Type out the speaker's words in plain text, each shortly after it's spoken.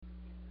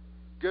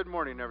Good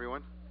morning,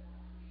 everyone.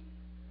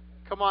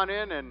 Come on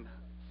in and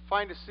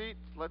find a seat.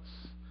 Let's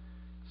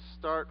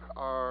start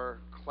our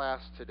class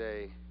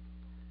today.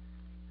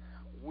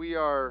 We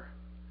are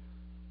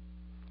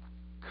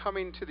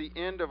coming to the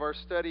end of our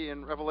study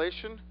in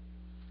Revelation,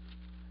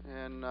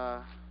 and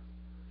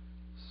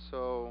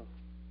so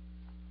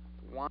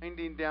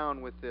winding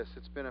down with this.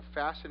 It's been a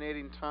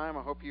fascinating time.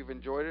 I hope you've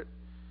enjoyed it,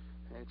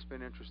 and it's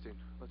been interesting.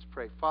 Let's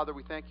pray. Father,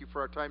 we thank you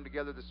for our time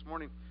together this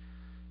morning.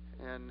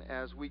 And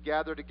as we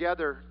gather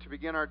together to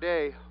begin our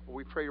day,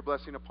 we pray your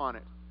blessing upon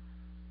it.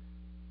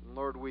 And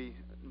Lord, we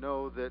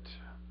know that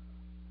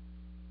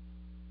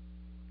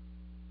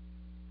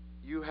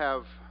you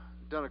have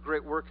done a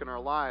great work in our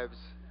lives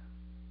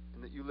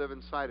and that you live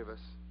inside of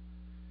us.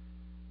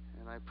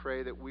 And I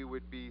pray that we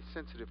would be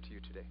sensitive to you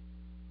today,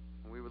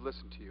 and we would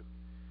listen to you,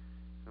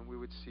 and we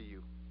would see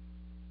you.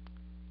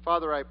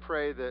 Father, I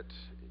pray that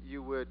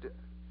you would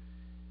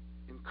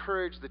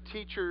encourage the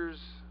teachers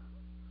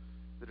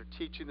that are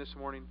teaching this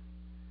morning,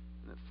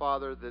 and that,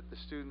 Father, that the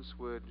students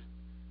would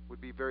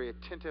be very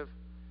attentive,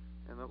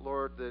 and that,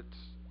 Lord, that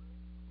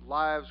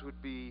lives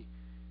would be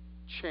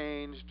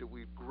changed, that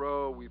we'd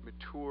grow, we'd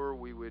mature,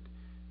 we would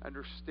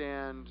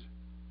understand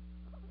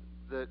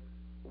that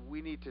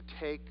we need to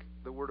take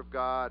the Word of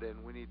God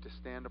and we need to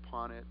stand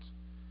upon it,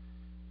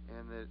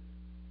 and that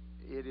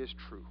it is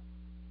true.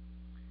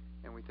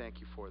 And we thank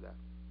you for that.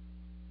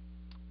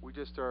 We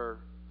just are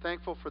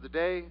thankful for the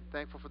day,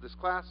 thankful for this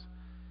class,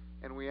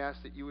 and we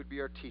ask that you would be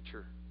our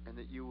teacher and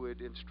that you would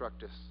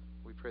instruct us.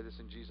 We pray this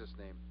in Jesus'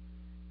 name.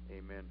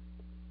 Amen.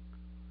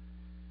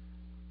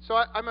 So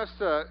I must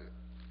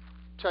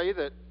tell you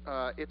that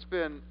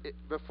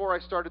before I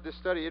started this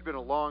study, it had been a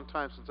long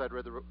time since I'd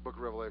read the book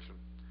of Revelation.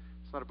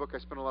 It's not a book I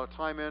spent a lot of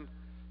time in,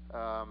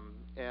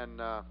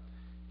 and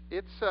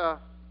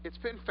it's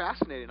been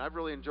fascinating. I've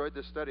really enjoyed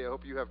this study. I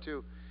hope you have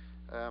too.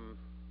 And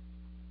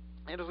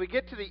as we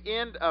get to the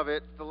end of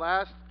it, the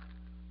last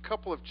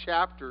couple of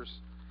chapters,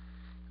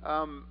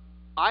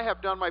 I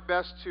have done my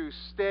best to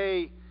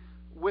stay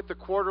with the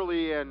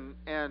quarterly and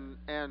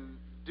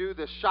do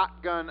the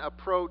shotgun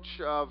approach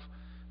of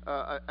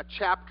a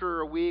chapter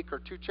a week or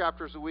 2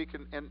 chapters a week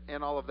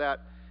and all of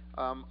that.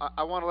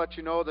 I want to let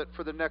you know that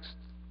for the next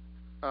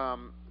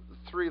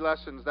 3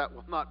 lessons, that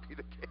will not be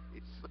the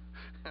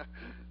case.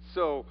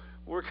 So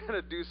we're going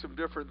to do some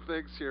different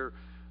things here,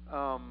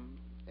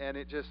 and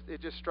it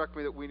just struck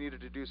me that we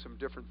needed to do some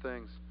different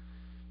things.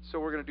 So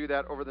we're going to do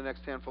that over the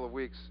next handful of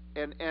weeks.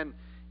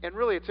 And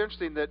really, it's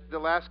interesting that the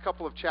last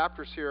couple of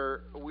chapters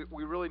here,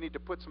 we really need to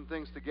put some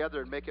things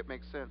together and make it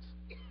make sense.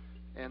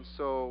 And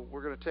so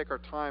we're going to take our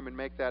time and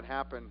make that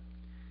happen.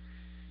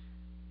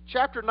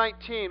 Chapter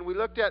 19, we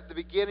looked at the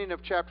beginning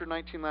of chapter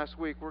 19 last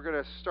week. We're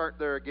going to start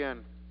there again.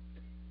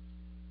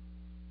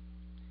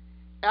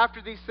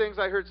 After these things,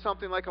 I heard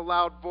something like a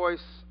loud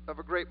voice of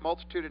a great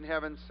multitude in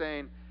heaven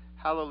saying,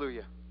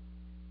 Hallelujah.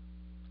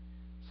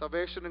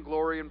 Salvation and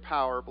glory and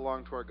power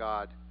belong to our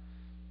God.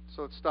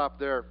 So let's stop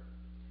there.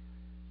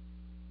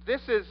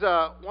 This is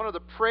one of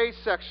the praise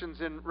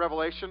sections in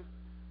Revelation.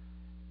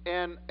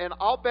 And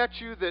I'll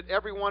bet you that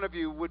every one of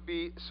you would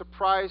be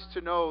surprised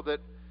to know that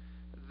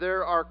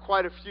there are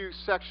quite a few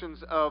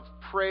sections of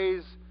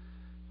praise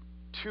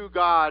to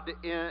God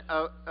in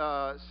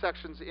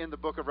sections in the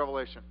book of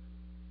Revelation.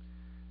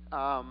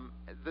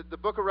 The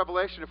book of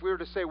Revelation, if we were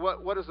to say,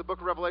 what is the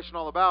book of Revelation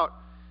all about?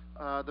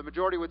 The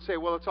majority would say,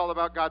 well, it's all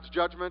about God's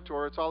judgment,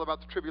 or it's all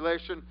about the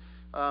tribulation.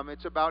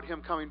 It's about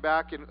Him coming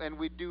back, and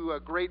we do a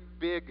great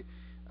big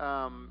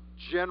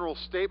general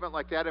statement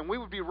like that, and we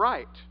would be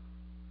right.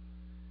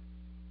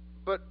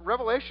 But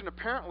Revelation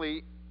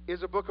apparently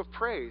is a book of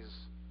praise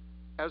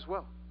as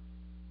well.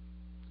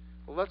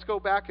 Well, let's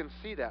go back and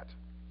see that.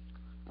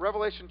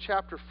 Revelation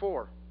chapter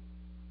 4.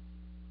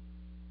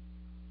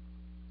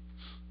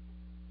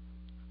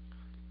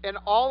 And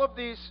all of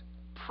these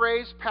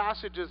praise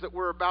passages that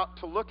we're about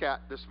to look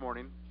at this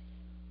morning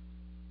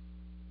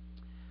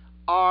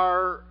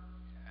are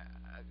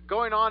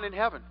going on in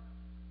heaven.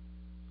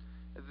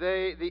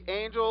 The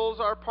angels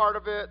are part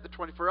of it. The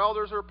 24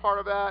 elders are a part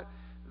of that.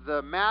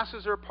 The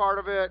masses are a part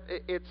of it.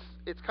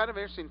 It's kind of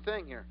an interesting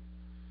thing here.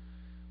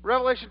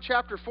 Revelation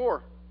chapter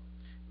 4,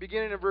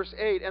 beginning in verse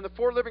 8. And the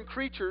 4 living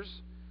creatures,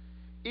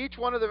 each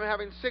one of them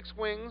having 6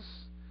 wings,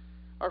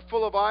 are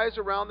full of eyes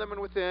around them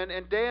and within.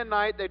 And day and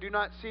night they do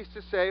not cease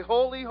to say,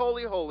 Holy,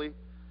 holy, holy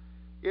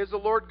is the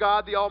Lord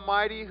God, the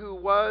Almighty, who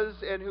was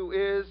and who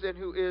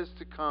is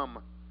to come.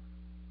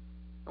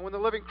 And when the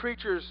living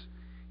creatures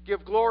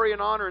give glory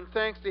and honor and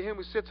thanks to Him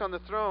who sits on the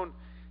throne,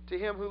 to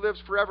Him who lives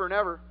forever and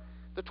ever,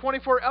 the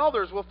 24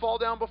 elders will fall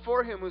down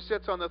before Him who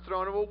sits on the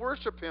throne and will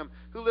worship Him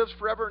who lives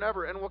forever and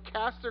ever, and will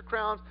cast their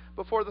crowns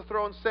before the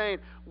throne, saying,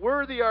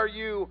 Worthy are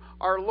you,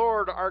 our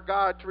Lord, our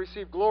God, to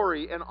receive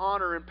glory and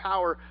honor and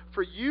power,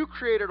 for you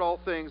created all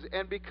things,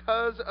 and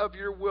because of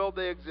your will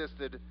they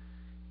existed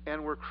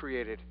and were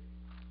created.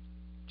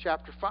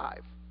 Chapter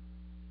 5,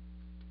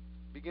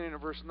 beginning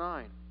of verse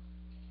 9.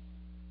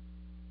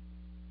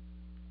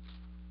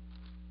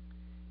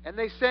 And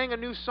they sang a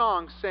new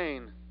song,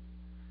 saying,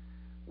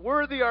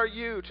 Worthy are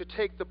you to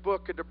take the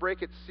book and to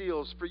break its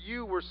seals, for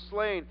you were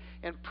slain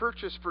and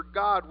purchased for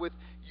God with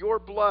your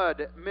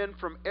blood men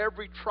from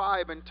every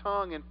tribe and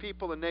tongue and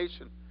people and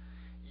nation.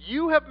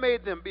 You have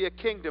made them be a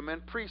kingdom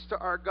and priests to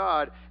our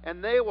God,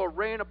 and they will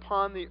reign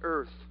upon the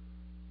earth.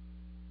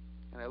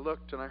 And I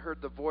looked, and I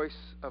heard the voice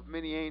of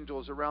many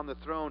angels around the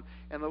throne,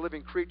 and the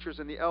living creatures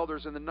and the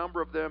elders, and the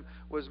number of them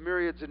was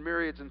myriads and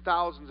myriads and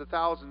thousands of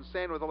thousands,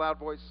 saying with a loud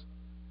voice,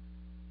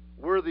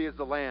 Worthy is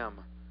the Lamb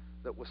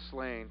that was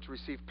slain to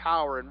receive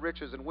power and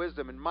riches and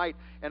wisdom and might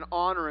and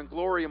honor and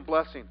glory and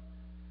blessing.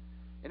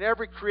 And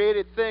every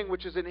created thing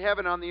which is in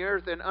heaven, on the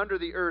earth, and under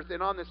the earth,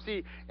 and on the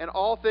sea, and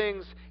all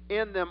things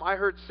in them, I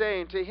heard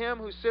saying, To him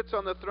who sits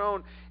on the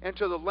throne and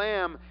to the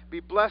Lamb be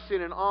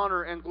blessing and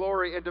honor and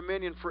glory and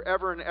dominion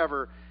forever and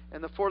ever.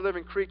 And the four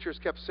living creatures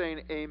kept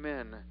saying,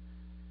 Amen.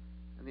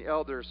 And the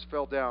elders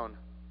fell down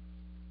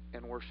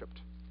and worshipped.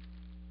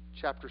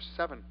 Chapter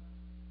 7.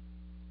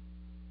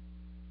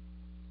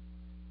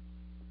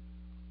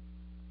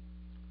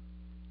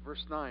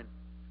 Verse 9.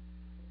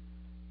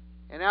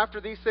 And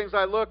after these things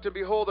I looked, and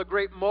behold, a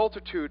great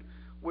multitude,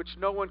 which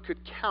no one could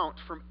count,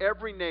 from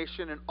every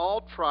nation and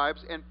all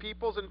tribes and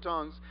peoples and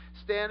tongues,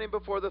 standing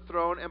before the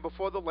throne and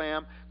before the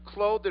Lamb,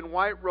 clothed in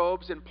white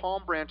robes, and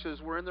palm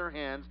branches were in their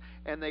hands,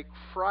 and they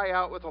cry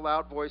out with a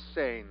loud voice,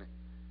 saying,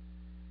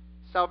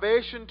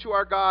 Salvation to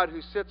our God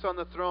who sits on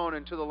the throne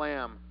and to the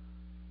Lamb.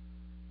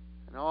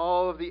 And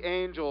all of the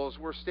angels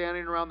were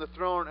standing around the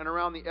throne and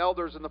around the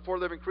elders and the four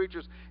living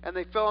creatures, and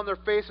they fell on their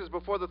faces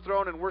before the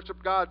throne and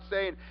worshiped God,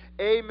 saying,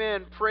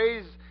 Amen,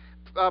 praise,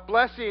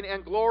 blessing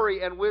and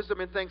glory and wisdom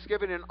and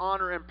thanksgiving and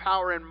honor and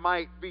power and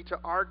might be to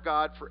our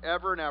God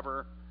forever and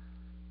ever.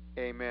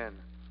 Amen.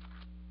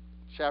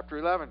 Chapter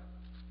 11.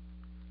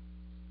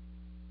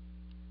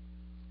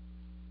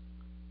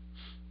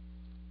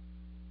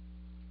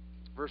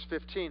 Verse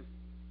 15.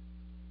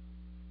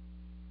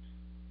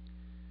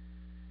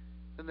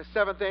 Then the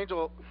seventh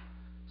angel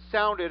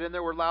sounded, and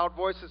there were loud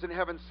voices in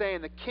heaven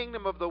saying, The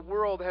kingdom of the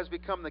world has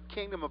become the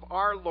kingdom of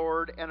our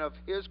Lord and of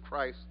his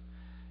Christ,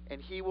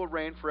 and he will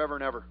reign forever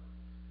and ever.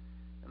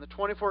 And the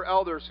 24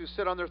 elders who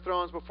sit on their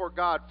thrones before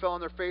God fell on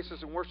their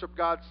faces and worshiped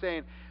God,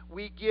 saying,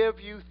 We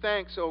give you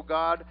thanks, O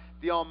God,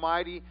 the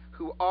Almighty,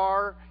 who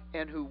are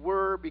and who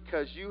were,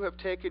 because you have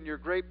taken your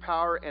great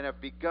power and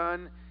have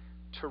begun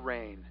to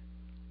reign.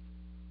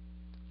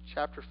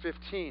 Chapter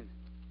 15.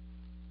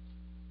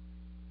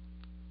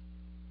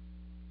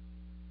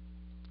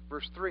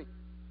 Verse 3.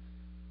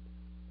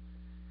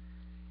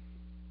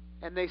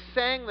 And they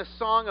sang the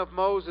song of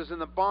Moses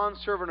and the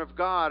bondservant of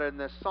God, and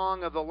the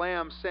song of the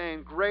Lamb,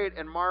 saying, Great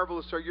and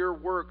marvelous are your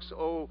works,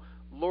 O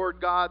Lord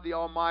God the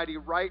Almighty.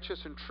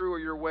 Righteous and true are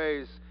your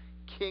ways,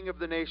 King of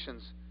the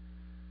nations.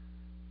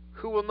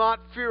 Who will not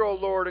fear, O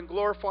Lord, and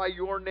glorify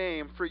your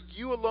name? For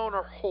you alone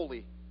are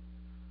holy.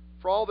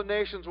 For all the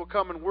nations will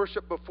come and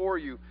worship before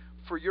you,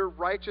 for your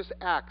righteous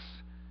acts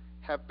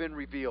have been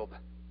revealed.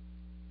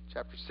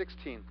 Chapter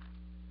 16.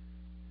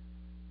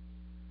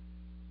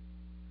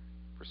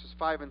 Verses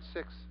 5 and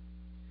 6.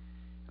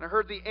 And I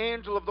heard the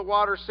angel of the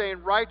water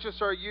saying,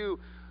 Righteous are you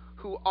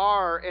who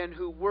are and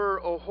who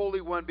were, O Holy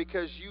One,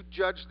 because you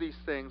judged these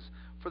things.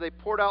 For they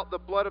poured out the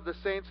blood of the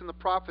saints and the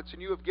prophets,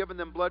 and you have given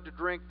them blood to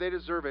drink. They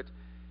deserve it.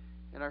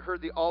 And I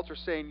heard the altar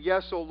saying,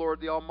 Yes, O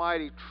Lord, the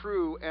Almighty,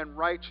 true and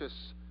righteous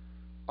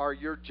are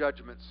your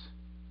judgments.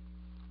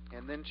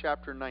 And then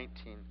chapter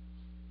 19.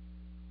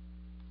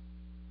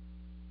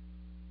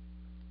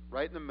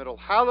 Right in the middle.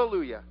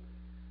 Hallelujah.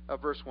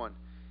 Of verse 1.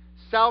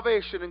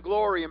 Salvation and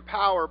glory and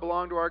power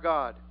belong to our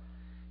God,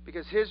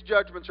 because his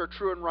judgments are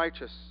true and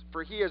righteous.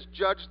 For he has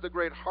judged the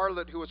great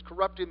harlot who was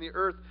corrupting the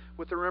earth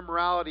with her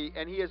immorality,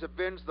 and he has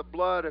avenged the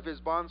blood of his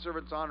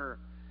bondservants on her.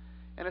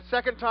 And a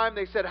second time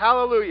they said,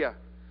 Hallelujah!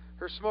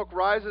 Her smoke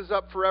rises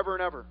up forever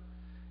and ever.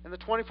 And the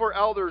 24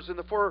 elders and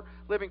the four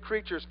living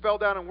creatures fell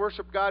down and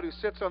worshiped God who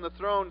sits on the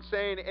throne,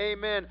 saying,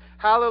 Amen,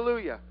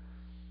 Hallelujah!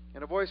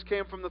 And a voice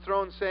came from the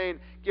throne saying,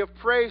 Give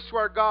praise to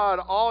our God,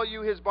 all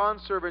you his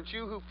bondservants,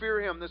 you who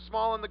fear him, the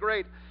small and the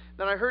great.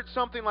 Then I heard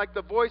something like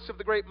the voice of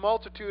the great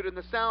multitude, and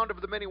the sound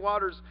of the many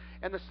waters,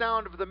 and the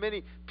sound of the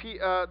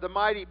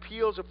mighty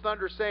peals of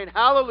thunder, saying,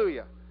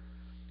 Hallelujah!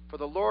 For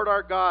the Lord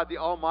our God, the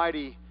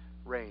Almighty,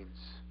 reigns.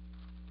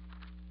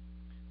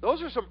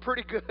 Those are some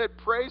pretty good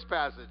praise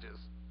passages.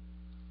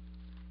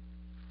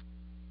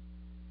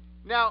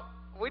 Now,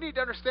 we need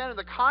to understand in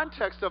the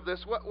context of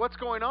this what's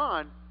going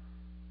on.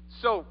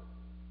 So,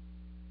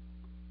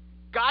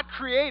 God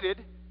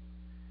created.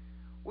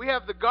 We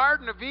have the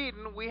Garden of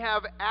Eden. We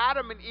have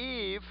Adam and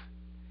Eve.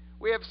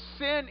 We have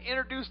sin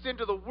introduced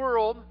into the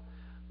world.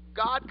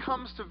 God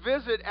comes to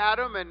visit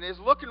Adam and is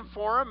looking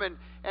for him,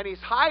 and he's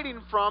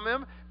hiding from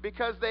him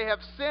because they have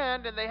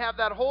sinned, and they have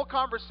that whole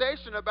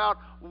conversation about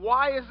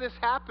why is this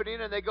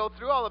happening, and they go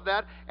through all of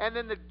that, and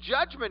then the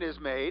judgment is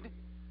made.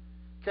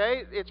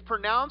 Okay, it's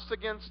pronounced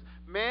against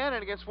man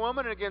and against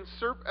woman and against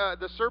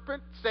the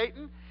serpent,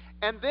 Satan.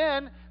 And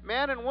then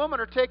man and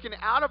woman are taken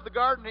out of the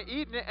Garden of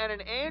Eden, and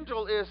an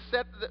angel is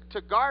set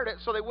to guard it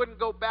so they wouldn't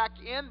go back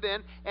in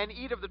then and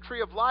eat of the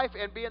tree of life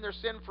and be in their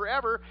sin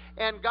forever.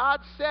 And God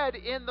said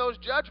in those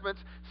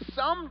judgments,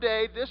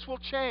 someday this will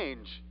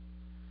change,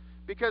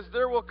 because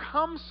there will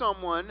come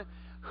someone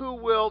who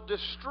will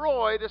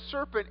destroy the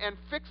serpent and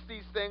fix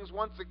these things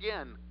once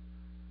again.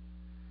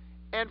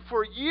 And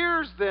for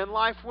years then,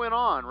 life went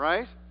on,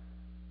 right?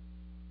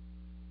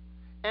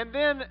 And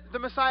then the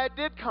Messiah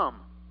did come.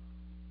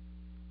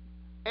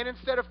 And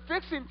instead of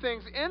fixing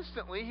things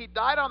instantly, he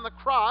died on the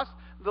cross,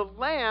 the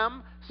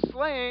Lamb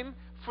slain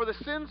for the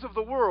sins of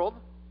the world,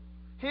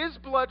 his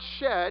blood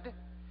shed,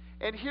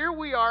 and here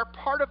we are,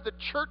 part of the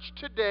church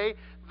today,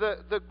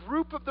 the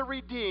group of the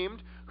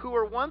redeemed, who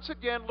are once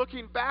again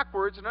looking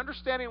backwards and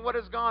understanding what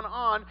has gone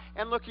on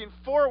and looking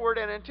forward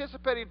and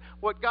anticipating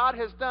what God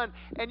has done.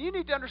 And you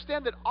need to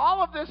understand that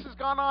all of this has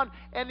gone on,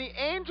 and the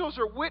angels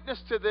are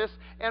witness to this,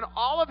 and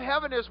all of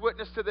heaven is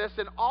witness to this,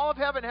 and all of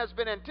heaven has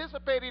been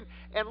anticipating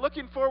and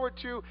looking forward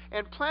to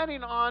and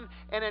planning on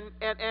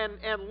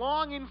and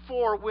longing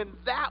for when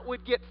that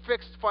would get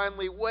fixed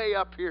finally way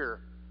up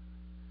here.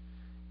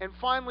 And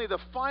finally, the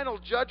final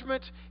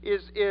judgment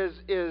is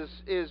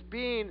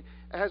being,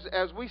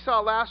 as we saw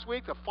last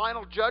week, the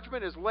final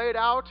judgment is laid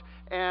out,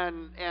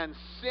 and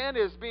sin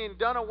is being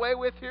done away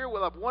with here.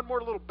 We'll have one more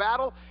little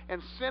battle, and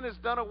sin is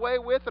done away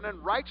with, and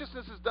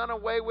unrighteousness is done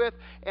away with,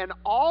 and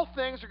all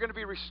things are going to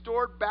be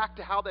restored back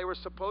to how they were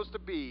supposed to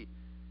be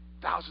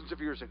thousands of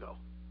years ago.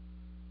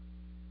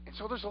 And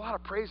so there's a lot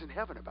of praise in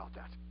heaven about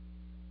that.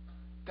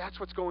 That's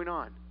what's going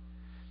on.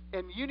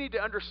 And you need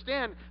to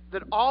understand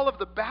that all of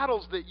the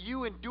battles that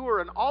you endure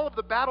and all of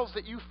the battles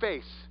that you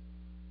face,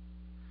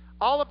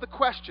 all of the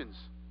questions,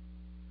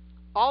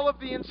 all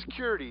of the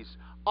insecurities,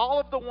 all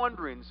of the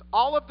wonderings,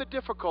 all of the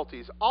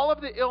difficulties, all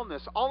of the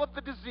illness, all of the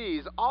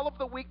disease, all of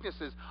the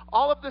weaknesses,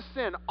 all of the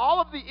sin,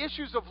 all of the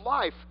issues of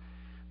life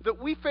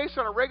that we face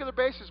on a regular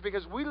basis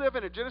because we live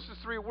in a Genesis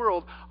 3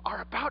 world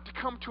are about to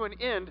come to an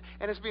end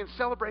and is being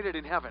celebrated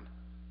in heaven.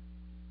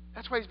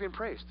 That's why he's being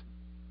praised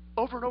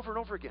over and over and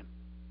over again.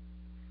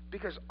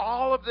 Because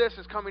all of this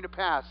is coming to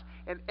pass,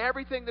 and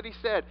everything that he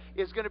said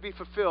is going to be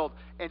fulfilled.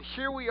 And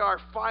here we are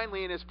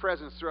finally in his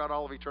presence throughout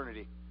all of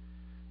eternity.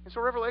 And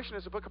so Revelation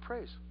is a book of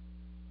praise.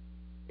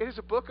 It is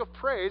a book of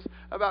praise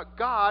about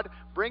God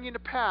bringing to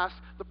pass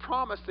the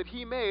promise that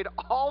he made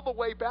all the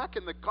way back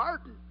in the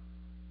garden.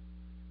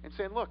 And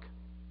saying, look,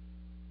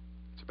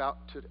 it's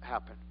about to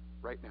happen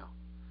right now.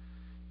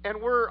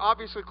 And we're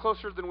obviously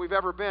closer than we've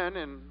ever been,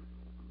 and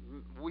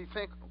we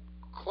think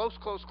close.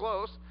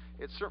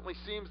 It certainly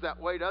seems that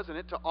way, doesn't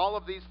it, to all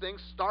of these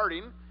things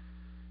starting.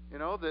 You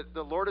know, that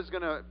the Lord is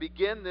going to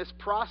begin this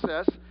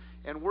process,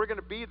 and we're going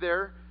to be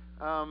there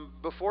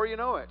before you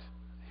know it.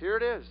 Here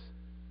it is.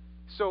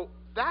 So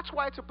that's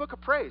why it's a book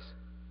of praise.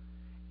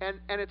 And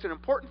it's an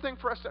important thing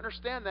for us to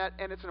understand that,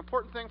 and it's an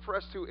important thing for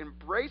us to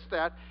embrace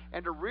that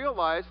and to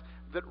realize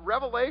that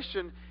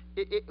Revelation,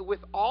 with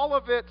all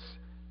of its,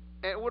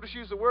 and we'll just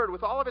use the word,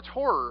 with all of its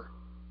horror,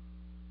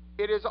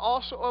 it is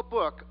also a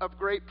book of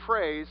great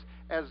praise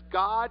as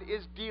God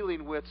is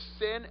dealing with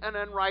sin and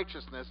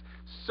unrighteousness,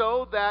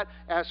 so that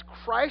as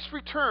Christ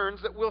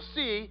returns, that we'll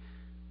see,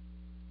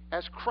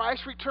 as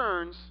Christ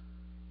returns,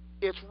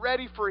 it's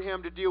ready for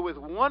him to deal with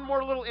one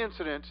more little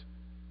incident,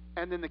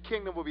 and then the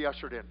kingdom will be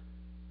ushered in.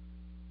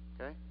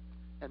 Okay?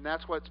 And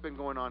that's what's been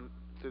going on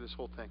through this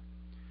whole thing.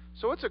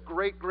 So it's a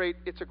great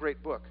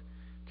book.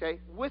 Okay?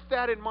 With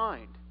that in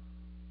mind,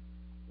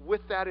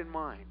 let's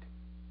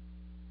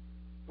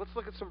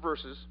look at some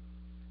verses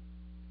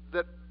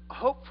that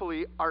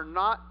hopefully are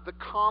not the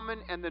common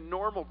and the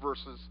normal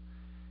verses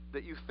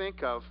that you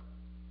think of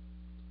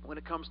when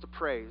it comes to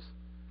praise.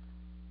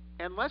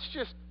 And let's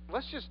just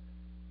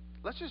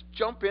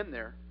jump in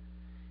there,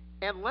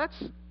 and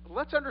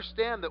let's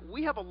understand that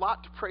we have a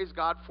lot to praise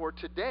God for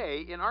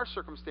today in our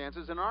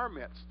circumstances, in our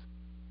midst.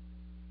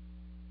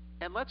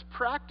 And let's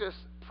practice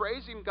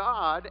praising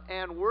God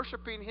and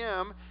worshiping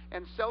him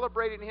and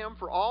celebrating him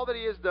for all that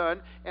he has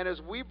done. And as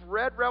we've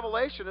read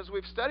Revelation, as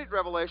we've studied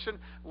Revelation,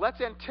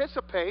 let's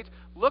anticipate,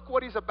 look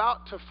what he's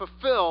about to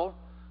fulfill,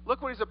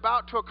 look what he's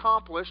about to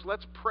accomplish.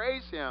 Let's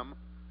praise him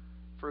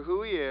for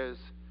who he is,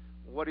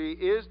 what he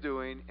is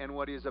doing, and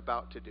what he is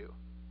about to do.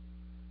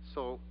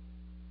 So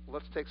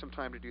let's take some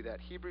time to do that.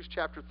 Hebrews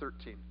chapter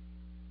 13.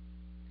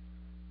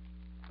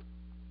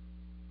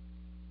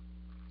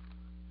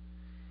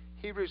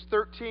 Hebrews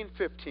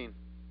 13:15.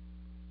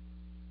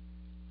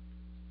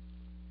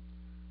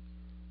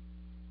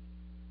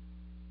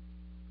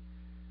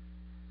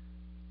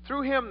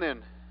 Through him,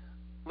 then,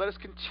 let us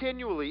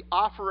continually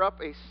offer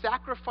up a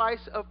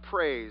sacrifice of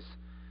praise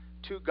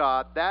to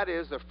God. That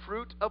is the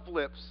fruit of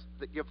lips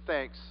that give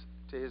thanks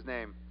to his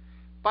name.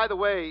 By the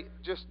way,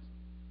 just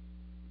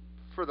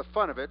for the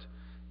fun of it,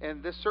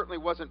 and this certainly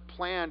wasn't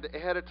planned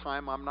ahead of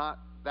time, I'm not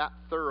that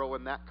thorough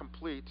and that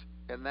complete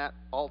and that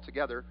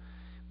altogether.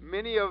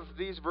 Many of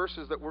these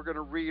verses that we're going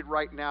to read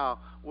right now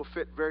will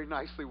fit very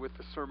nicely with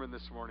the sermon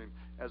this morning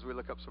as we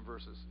look up some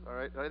verses. All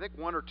right? I think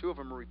one or two of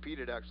them are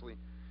repeated, actually,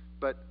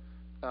 But,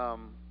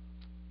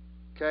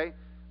 okay?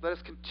 Let us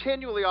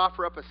continually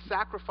offer up a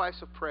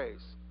sacrifice of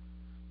praise.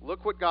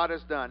 Look what God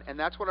has done. And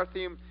that's what our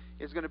theme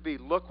is going to be.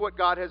 Look what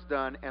God has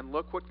done, and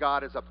look what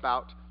God is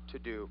about to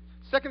do.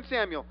 2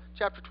 Samuel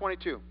chapter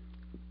 22.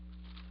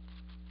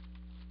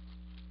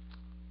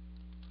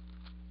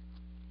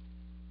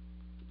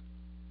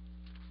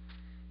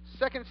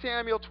 Second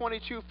Samuel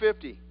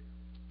 22:50.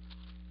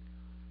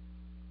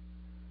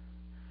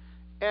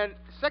 And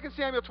 2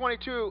 Samuel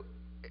 22,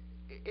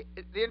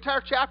 the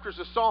entire chapter is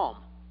a psalm.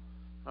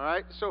 All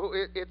right, so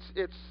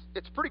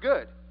it's pretty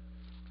good.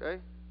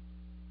 Okay,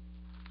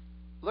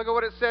 look at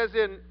what it says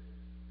in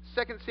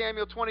 2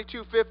 Samuel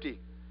 22:50.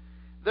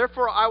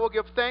 Therefore I will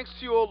give thanks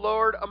to you, O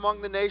Lord,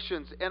 among the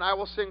nations, and I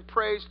will sing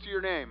praise to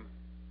your name.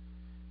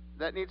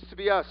 That needs to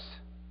be us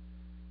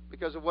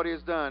because of what he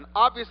has done.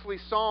 Obviously,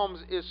 Psalms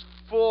is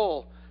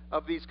full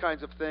of these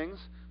kinds of things.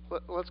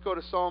 Let's go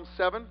to Psalm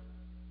 7,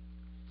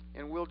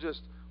 and we'll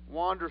just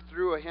wander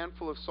through a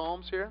handful of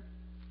Psalms here.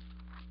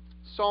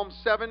 Psalm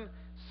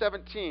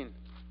 7:17.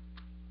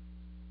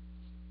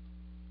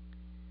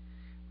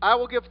 I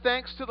will give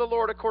thanks to the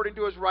Lord according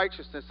to his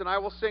righteousness, and I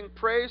will sing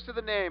praise to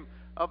the name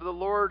of the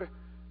Lord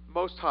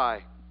Most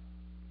High.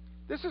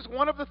 This is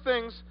one of the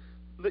things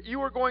that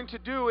you are going to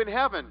do in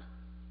heaven.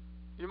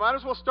 You might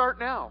as well start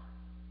now.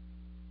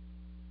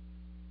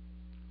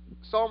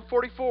 Psalm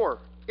 44.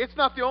 It's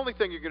not the only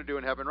thing you're going to do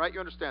in heaven, right? You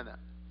understand that.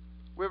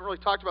 We haven't really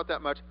talked about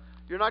that much.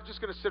 You're not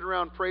just going to sit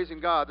around praising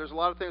God. There's a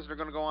lot of things that are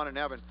going to go on in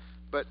heaven,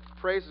 but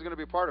praise is going to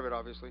be part of it,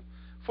 obviously.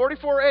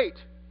 44:8.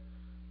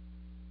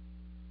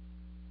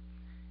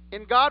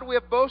 In God we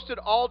have boasted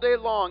all day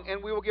long,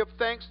 and we will give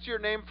thanks to your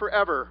name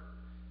forever.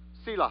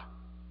 Selah.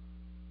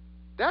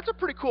 That's a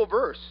pretty cool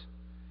verse.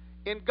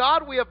 In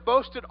God we have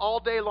boasted all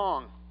day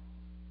long.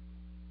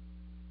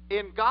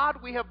 In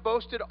God we have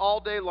boasted all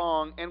day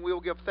long, and we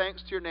will give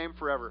thanks to your name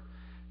forever.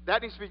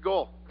 That needs to be your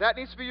goal. That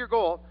needs to be your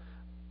goal.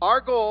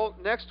 Our goal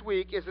next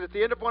week is that at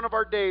the end of one of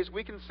our days,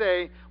 we can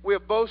say we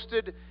have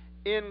boasted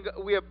in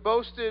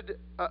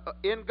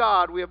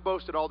God. We have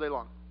boasted all day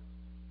long.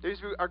 That needs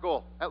to be our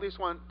goal. At least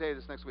one day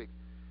this next week.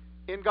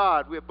 In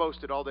God, we have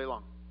boasted all day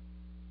long.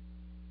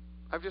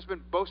 I've just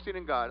been boasting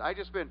in God. I've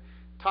just been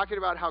talking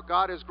about how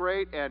God is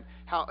great and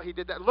how he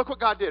did that. Look what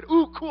God did.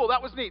 Ooh, cool.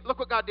 That was neat. Look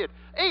what God did.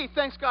 Hey,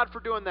 thanks God for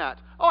doing that.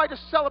 Oh, I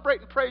just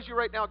celebrate and praise you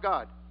right now,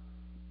 God.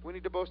 We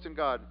need to boast in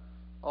God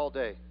all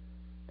day.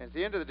 And at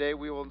the end of the day,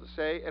 we will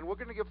say, and we're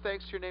going to give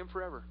thanks to your name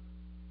forever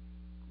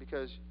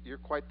because you're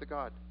quite the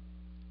God.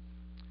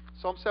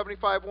 Psalm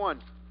 75:1.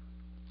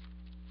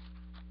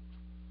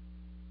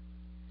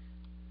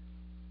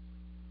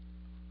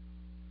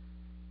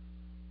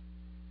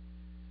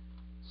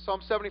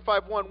 Psalm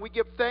 75:1. We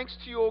give thanks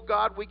to you, O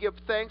God. We give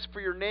thanks, for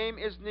your name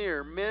is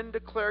near. Men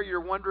declare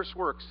your wondrous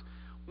works.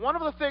 One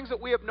of the things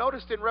that we have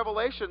noticed in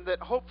Revelation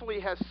that hopefully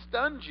has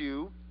stunned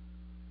you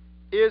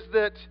is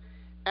that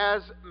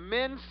as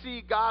men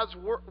see God's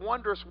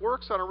wondrous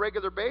works on a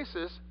regular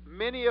basis,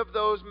 many of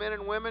those men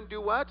and women do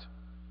what?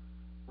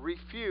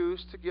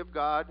 Refuse to give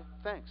God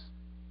thanks.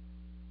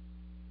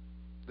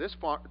 This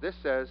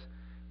says,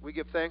 we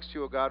give thanks to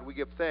you, O God. We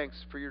give thanks,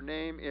 for your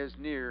name is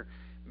near.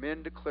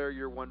 Men declare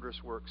your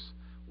wondrous works.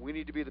 We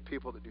need to be the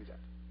people that do that.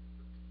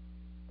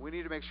 We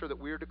need to make sure that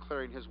we are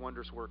declaring his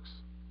wondrous works.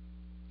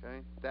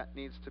 Okay? That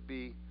needs to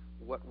be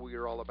what we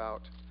are all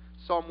about.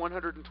 Psalm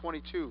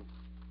 122.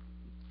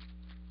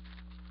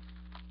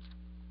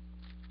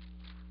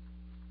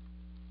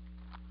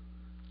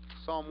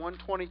 Psalm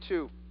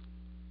 122,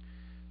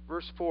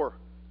 verse 4.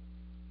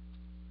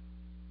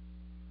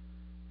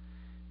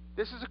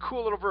 This is a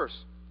cool little verse.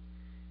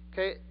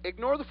 Okay,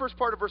 ignore the first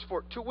part of verse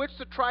 4. To which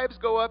the tribes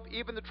go up,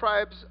 even the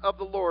tribes of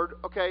the Lord.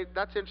 Okay,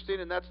 that's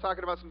interesting, and that's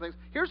talking about some things.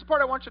 Here's the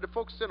part I want you to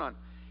focus in on.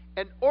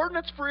 An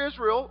ordinance for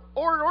Israel,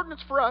 or an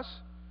ordinance for us,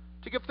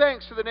 to give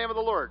thanks to the name of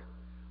the Lord.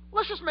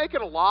 Let's just make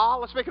it a law.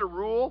 Let's make it a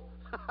rule.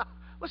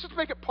 Let's just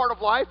make it part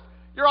of life.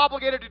 You're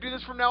obligated to do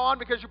this from now on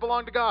because you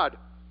belong to God.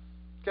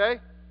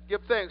 Okay?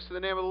 Give thanks to the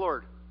name of the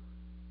Lord.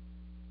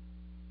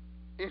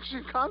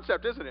 Interesting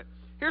concept, isn't it?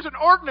 Here's an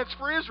ordinance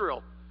for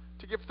Israel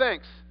to give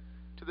thanks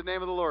to the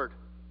name of the Lord.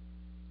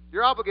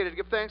 You're obligated to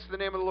give thanks to the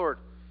name of the Lord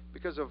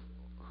because of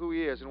who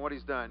he is and what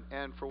he's done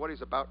and for what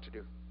he's about to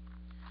do.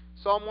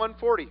 Psalm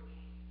 140,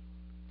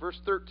 verse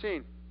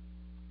 13.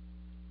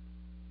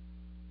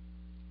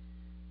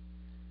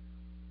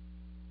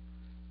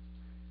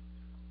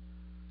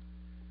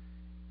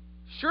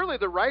 Surely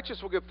the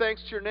righteous will give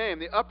thanks to your name.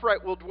 The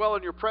upright will dwell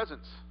in your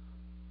presence.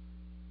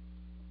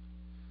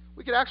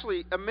 We could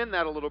actually amend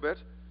that a little bit.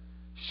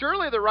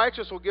 Surely the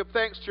righteous will give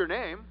thanks to your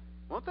name,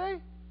 won't they?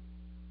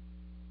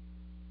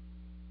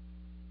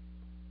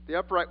 The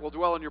upright will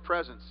dwell in your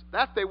presence.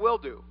 That they will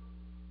do.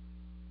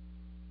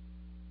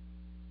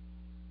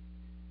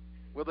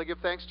 Will they give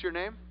thanks to your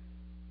name?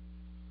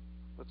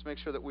 Let's make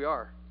sure that we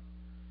are.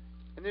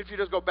 And then if you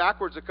just go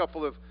backwards a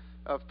couple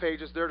of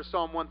pages there to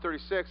Psalm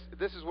 136,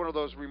 this is one of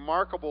those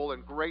remarkable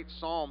and great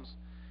psalms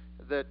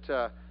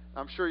that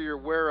I'm sure you're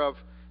aware of,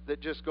 that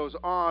just goes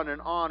on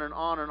and on and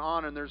on and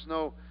on, and there's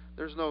no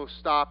there's no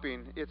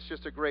stopping. It's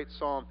just a great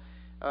psalm.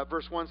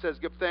 Verse 1 says,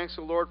 "Give thanks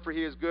to the Lord, for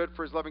he is good,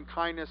 for his loving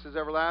kindness is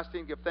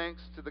everlasting. Give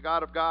thanks to the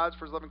God of gods,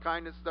 for his loving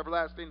kindness is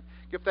everlasting.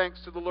 Give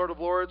thanks to the Lord of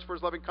lords, for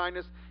his loving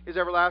kindness is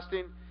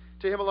everlasting.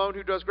 To him alone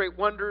who does great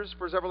wonders,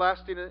 for his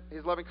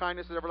loving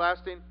kindness is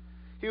everlasting.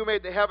 He who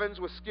made the heavens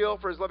with skill,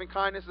 for his loving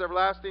kindness is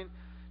everlasting.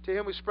 To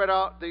him who spread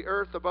out the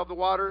earth above the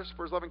waters,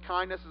 for his loving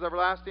kindness is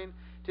everlasting.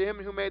 To him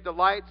who made the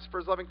lights, for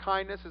his loving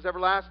kindness is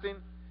everlasting.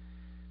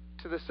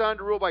 To the sun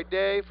to rule by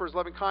day, for his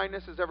loving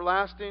kindness is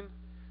everlasting.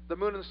 The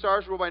moon and the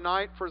stars rule by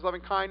night, for his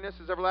loving kindness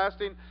is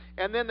everlasting."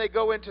 And then they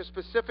go into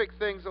specific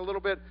things a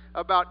little bit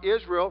about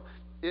Israel.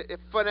 A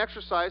fun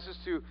exercise is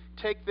to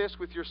take this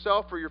with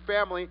yourself or your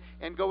family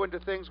and go into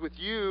things with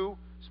you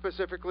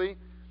specifically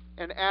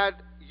and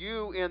add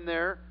you in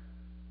there,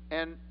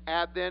 and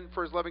add then,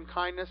 "For his loving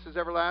kindness is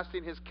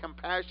everlasting, his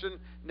compassion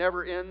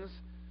never ends."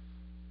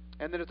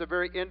 And then at the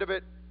very end of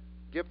it,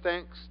 "Give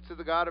thanks to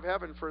the God of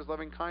heaven, for his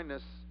loving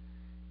kindness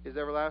is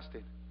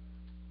everlasting."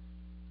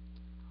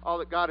 All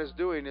that God is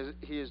doing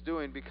he is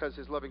doing because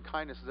his loving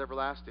kindness is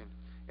everlasting.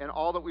 And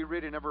all that we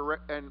read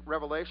in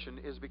Revelation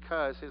is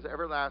because his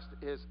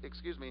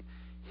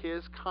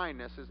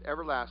kindness is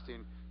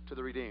everlasting to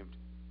the redeemed.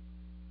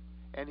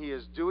 And he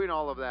is doing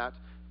all of that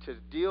to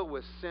deal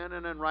with sin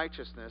and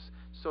unrighteousness,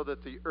 so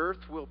that the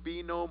earth will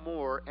be no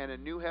more, and a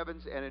new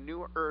heavens and a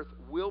new earth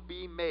will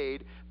be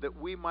made, that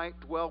we might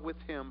dwell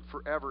with him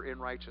forever in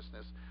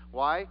righteousness.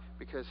 Why?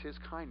 Because his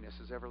kindness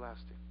is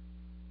everlasting.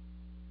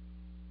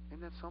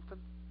 Isn't that something?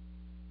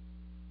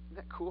 Isn't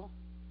that cool?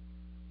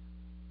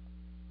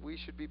 We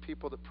should be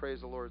people that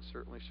praise the Lord,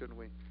 certainly, shouldn't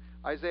we?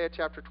 Isaiah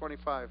chapter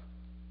 25.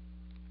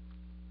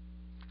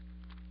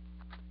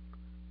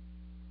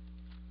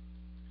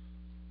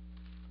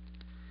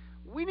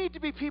 We need to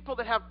be people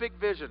that have big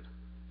vision.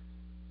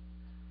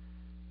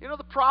 You know,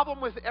 the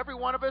problem with every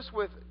one of us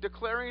with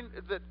declaring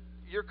that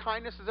your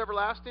kindness is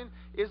everlasting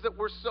is that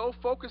we're so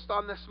focused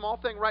on the small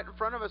thing right in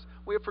front of us,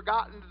 we have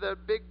forgotten the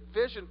big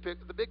vision,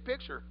 the big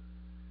picture.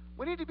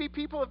 We need to be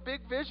people of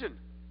big vision.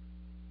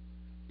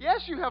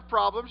 Yes, you have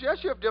problems.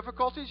 Yes, you have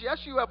difficulties.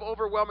 Yes, you have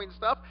overwhelming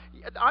stuff.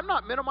 I'm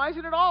not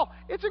minimizing at all.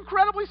 It's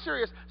incredibly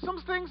serious.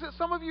 Some things that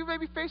some of you may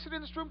be facing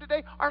in this room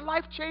today are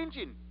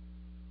life-changing.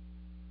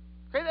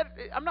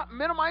 Okay, I'm not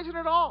minimizing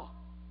at all.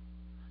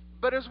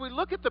 But as we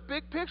look at the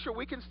big picture,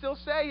 we can still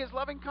say his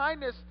loving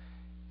kindness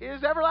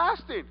is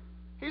everlasting.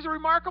 He's a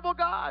remarkable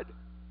God.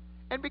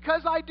 And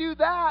because I do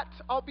that,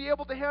 I'll be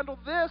able to handle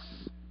this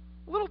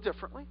a little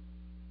differently.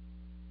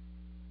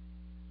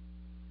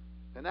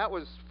 And that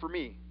was for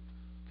me.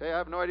 Okay, I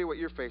have no idea what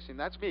you're facing.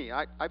 That's me.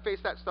 I face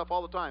that stuff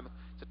all the time.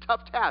 It's a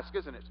tough task,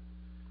 isn't it?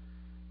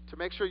 To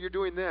make sure you're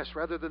doing this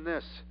rather than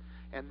this.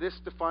 And this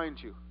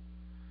defines you.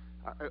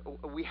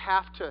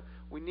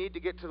 We need to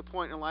get to the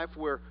point in life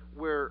where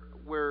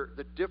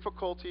the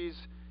difficulties,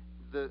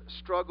 the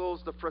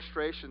struggles, the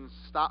frustrations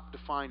stop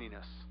defining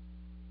us.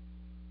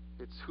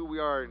 It's who we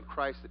are in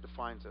Christ that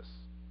defines us.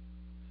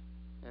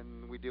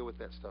 And we deal with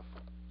that stuff.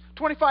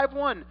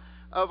 25:1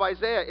 of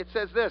Isaiah, it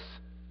says this: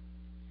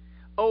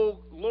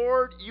 "O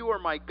Lord, you are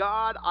my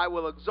God. I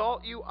will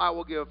exalt you. I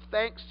will give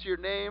thanks to your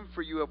name,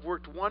 for you have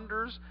worked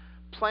wonders,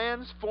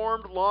 plans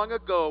formed long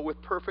ago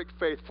with perfect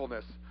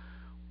faithfulness."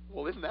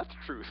 Well, isn't that the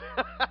truth?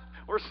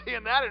 We're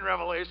seeing that in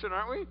Revelation,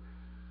 aren't we?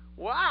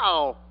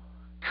 Wow.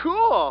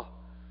 Cool.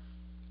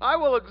 "I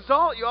will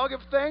exalt you. I'll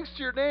give thanks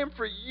to your name,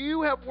 for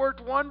you have worked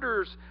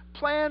wonders,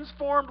 plans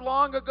formed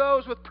long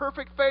ago with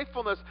perfect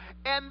faithfulness."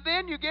 And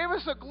then you gave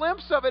us a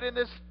glimpse of it in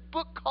this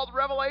book called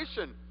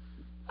Revelation.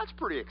 That's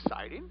pretty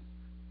exciting.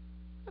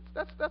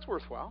 That's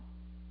worthwhile.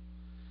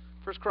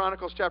 1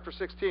 Chronicles chapter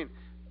 16.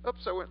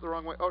 Oops, I went the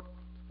wrong way. Oh,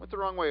 went the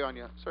wrong way on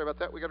you. Sorry about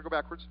that. We got to go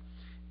backwards.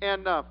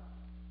 And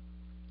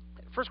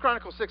 1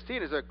 Chronicles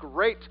 16 is a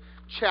great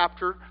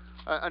chapter,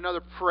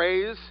 another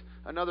praise,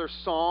 another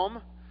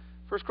psalm.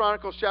 1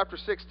 Chronicles chapter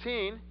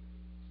 16,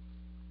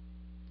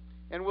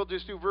 and we'll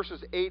just do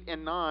verses 8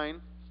 and 9.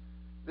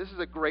 This is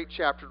a great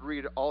chapter to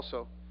read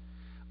also.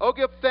 "Oh,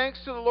 give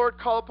thanks to the Lord,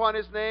 call upon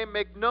his name,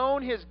 make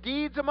known his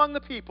deeds among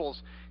the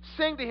peoples.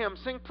 Sing to him,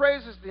 sing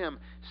praises to him,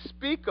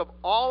 speak of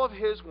all of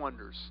his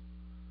wonders."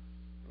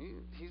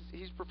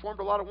 He's performed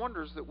a lot of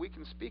wonders that we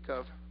can speak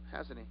of,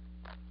 hasn't he?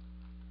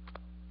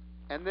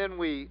 And then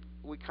we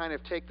kind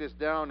of take this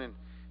down and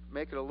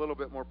make it a little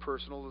bit more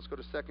personal. Let's go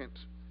to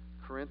 2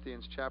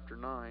 Corinthians chapter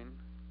 9.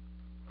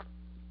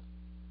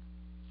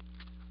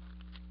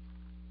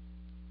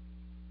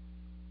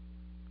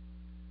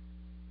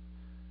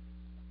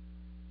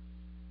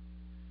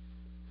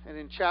 And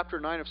in chapter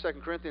 9 of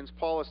 2 Corinthians,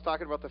 Paul is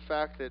talking about the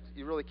fact that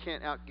you really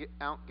can't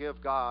outgive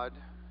God.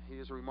 He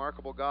is a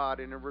remarkable God.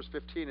 And in verse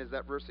 15 is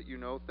that verse that you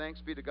know: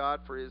 "Thanks be to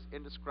God for his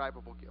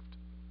indescribable gift."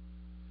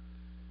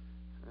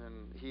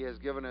 And he has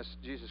given us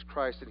Jesus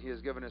Christ, and he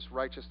has given us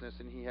righteousness,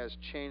 and he has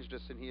changed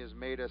us, and he has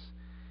made us,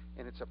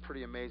 and it's a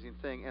pretty amazing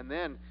thing. And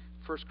then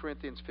 1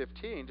 Corinthians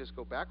 15, just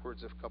go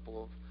backwards a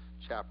couple of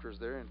chapters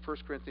there. In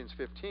 1 Corinthians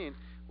 15,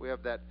 we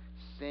have that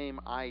same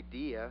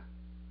idea.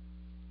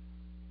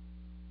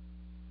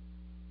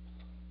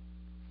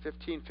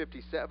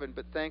 15:57,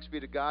 but thanks be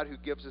to God who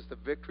gives us the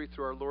victory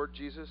through our Lord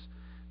Jesus.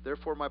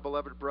 Therefore, my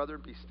beloved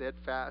brethren, be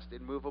steadfast,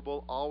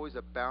 immovable, always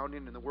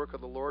abounding in the work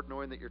of the Lord,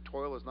 knowing that your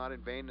toil is not in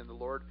vain in the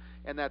Lord.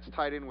 And that's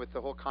tied in with the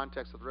whole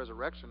context of the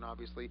resurrection,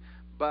 obviously.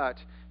 But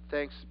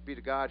thanks be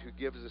to God who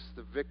gives us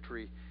the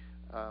victory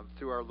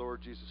through our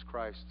Lord Jesus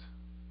Christ.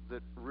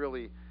 That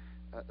really,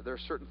 there are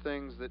certain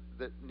things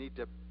that need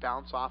to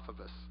bounce off of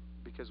us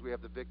because we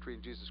have the victory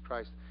in Jesus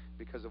Christ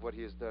because of what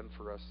He has done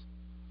for us.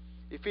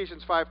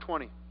 Ephesians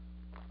 5:20.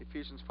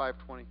 Ephesians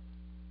 5:20.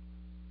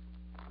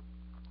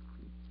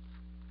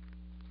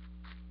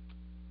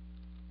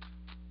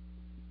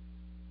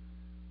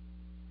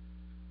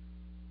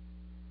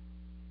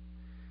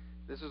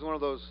 This is one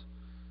of those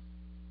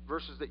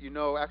verses that you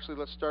know. Actually,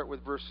 let's start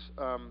with verse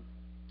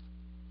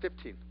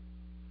 15.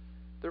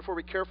 Therefore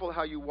be careful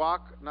how you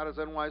walk, not as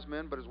unwise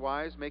men, but as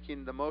wise,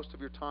 making the most of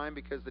your time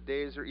because the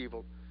days are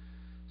evil.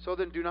 So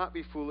then do not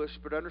be foolish,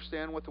 but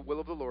understand what the will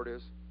of the Lord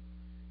is.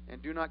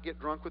 And do not get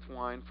drunk with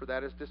wine, for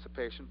that is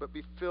dissipation, but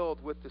be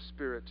filled with the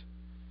Spirit,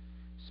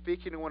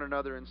 speaking to one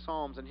another in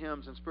psalms and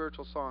hymns and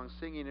spiritual songs,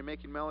 singing and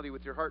making melody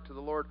with your heart to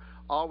the Lord,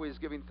 always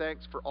giving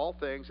thanks for all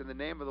things in the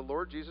name of the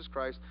Lord Jesus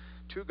Christ,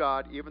 to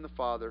God, even the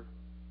Father,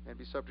 and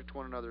be subject to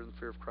one another in the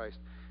fear of Christ.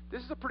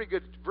 This is a pretty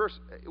good verse.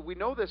 We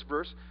know this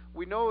verse.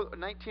 We know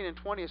 19 and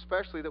 20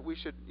 especially, that we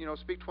should,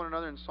 speak to one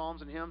another in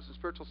psalms and hymns and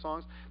spiritual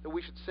songs, that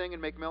we should sing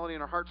and make melody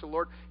in our hearts to the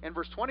Lord. And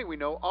verse 20 we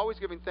know, always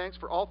giving thanks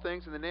for all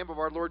things in the name of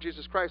our Lord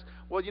Jesus Christ.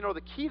 Well,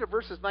 the key to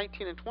verses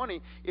 19 and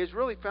 20 is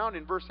really found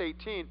in verse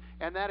 18,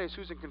 and that is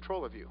who's in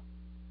control of you.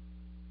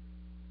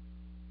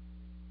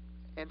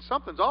 And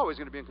something's always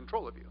going to be in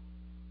control of you.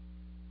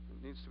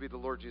 It needs to be the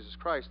Lord Jesus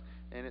Christ.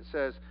 And it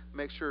says,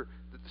 make sure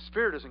that the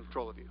Spirit is in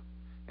control of you.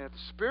 And if the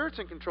Spirit's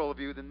in control of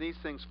you, then these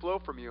things flow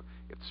from you.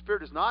 If the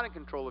Spirit is not in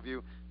control of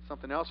you,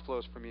 something else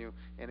flows from you,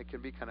 and it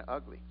can be kind of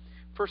ugly.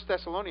 1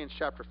 Thessalonians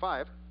chapter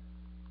 5.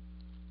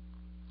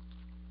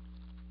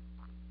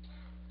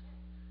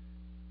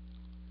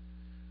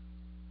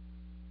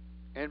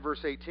 And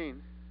verse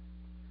 18.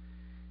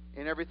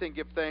 In everything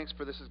give thanks,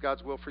 for this is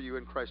God's will for you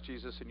in Christ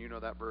Jesus. And you know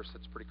that verse.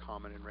 That's pretty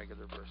common in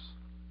regular verse.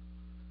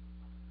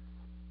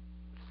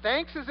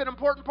 Thanks is an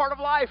important part of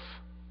life.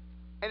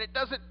 And it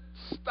doesn't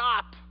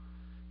stop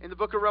in the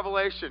book of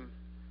Revelation.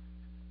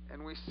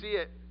 And we see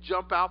it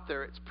jump out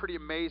there. It's pretty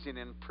amazing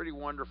and pretty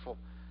wonderful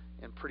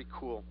and pretty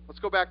cool. Let's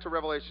go back to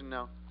Revelation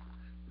now.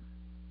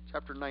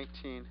 Chapter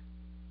 19.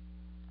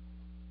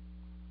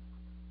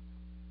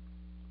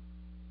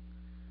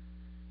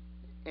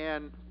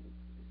 And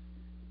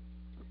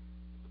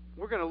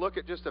we're going to look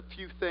at just a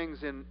few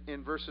things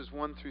in verses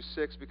 1 through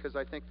 6 because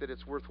I think that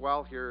it's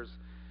worthwhile here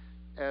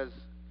as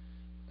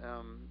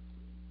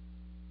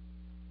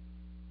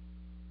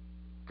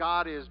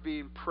God is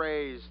being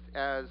praised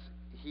as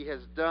He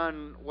has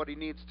done what He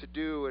needs to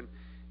do.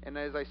 And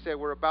as I said,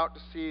 we're about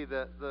to see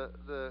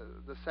the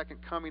second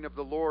coming of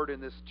the Lord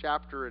in this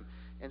chapter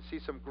and see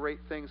some great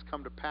things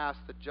come to pass.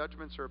 The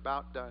judgments are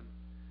about done.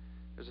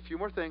 There's a few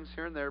more things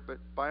here and there, but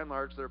by and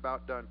large, they're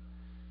about done.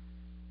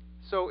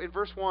 So in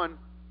verse 1,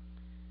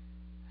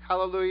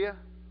 hallelujah.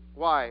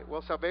 Why?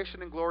 Well,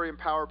 salvation and glory and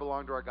power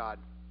belong to our God.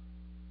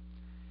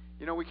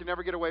 We can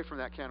never get away from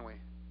that, can we?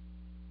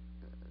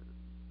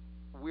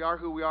 We are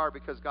who we are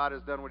because God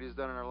has done what He's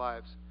done in our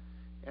lives.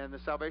 And the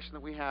salvation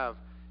that we have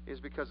is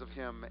because of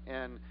Him.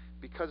 And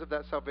because of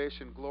that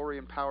salvation, glory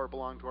and power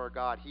belong to our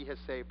God. He has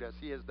saved us.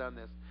 He has done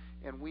this.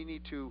 And we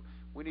need to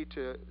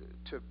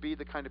be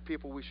the kind of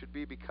people we should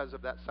be because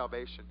of that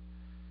salvation.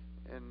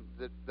 And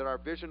that our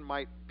vision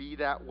might be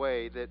that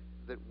way, that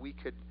we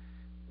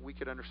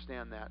could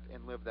understand that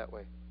and live that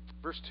way.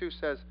 Verse 2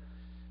 says,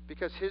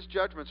 because His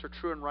judgments are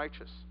true and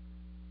righteous.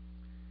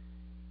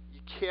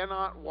 You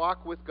cannot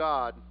walk with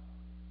God,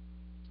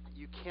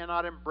 you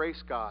cannot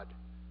embrace God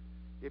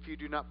if you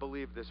do not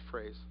believe this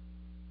phrase.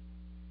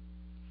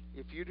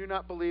 If you do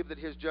not believe that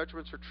His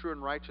judgments are true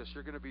and righteous,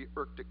 you're going to be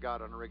irked at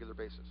God on a regular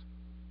basis.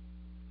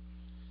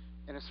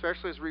 And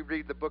especially as we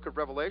read the book of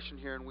Revelation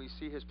here and we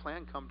see His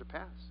plan come to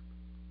pass.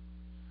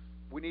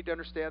 We need to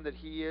understand that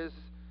He is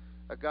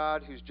a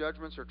God whose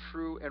judgments are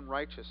true and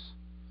righteous.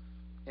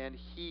 And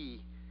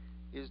He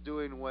is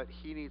doing what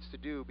He needs to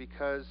do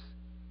because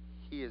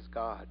He is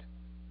God.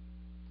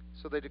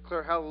 So they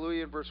declare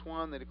hallelujah in verse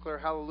 1. They declare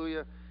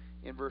hallelujah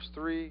in verse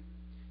 3.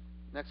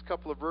 Next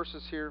couple of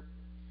verses here.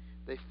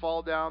 They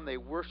fall down. They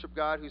worship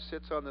God who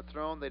sits on the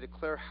throne. They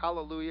declare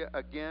hallelujah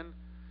again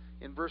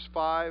in verse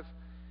 5.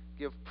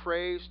 Give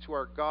praise to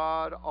our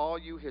God, all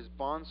you His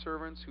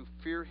bondservants who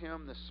fear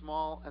Him, the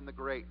small and the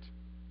great.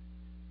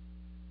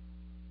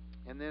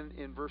 And then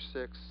in verse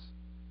 6,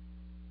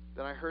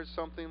 then I heard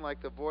something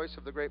like the voice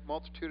of the great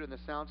multitude and the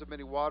sounds of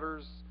many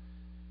waters,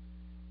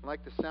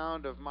 like the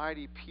sound of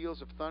mighty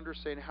peals of thunder,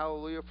 saying,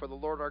 hallelujah, for the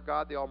Lord our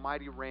God, the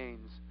Almighty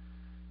reigns.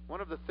 One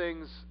of the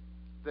things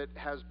that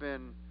has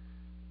been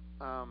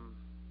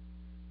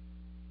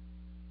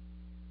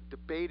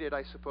debated,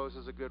 I suppose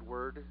is a good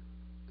word,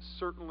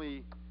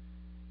 certainly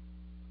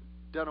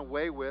done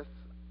away with,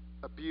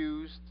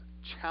 abused,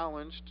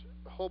 challenged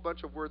a whole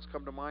bunch of words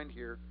come to mind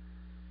here,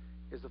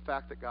 is the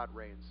fact that God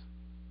reigns.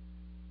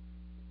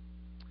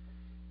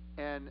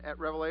 And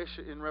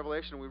in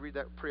Revelation, we read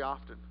that pretty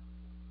often.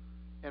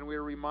 And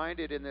we're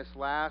reminded in this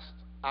last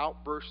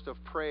outburst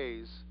of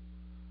praise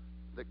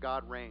that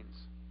God reigns.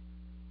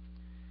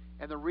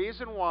 And the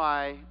reason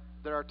why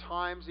there are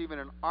times even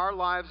in our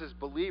lives as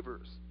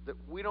believers that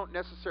we don't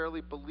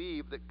necessarily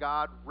believe that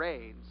God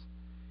reigns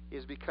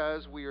is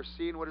because we are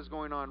seeing what is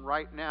going on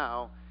right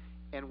now,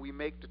 and we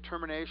make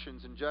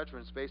determinations and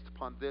judgments based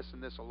upon this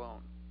and this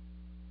alone,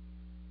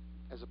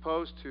 as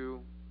opposed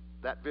to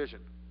that vision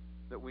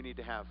that we need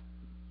to have,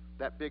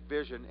 that big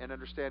vision and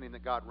understanding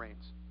that God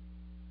reigns.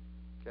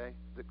 Okay?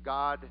 That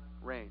God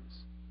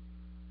reigns.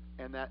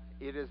 And that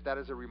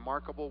is a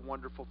remarkable,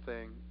 wonderful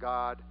thing.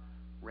 God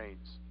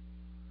reigns.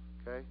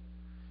 Okay?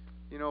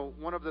 You know,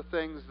 one of the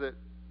things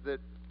that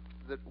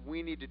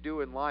we need to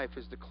do in life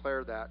is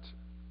declare that.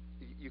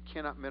 You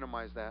cannot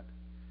minimize that.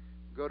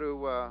 Go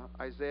to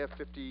Isaiah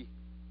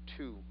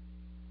 52.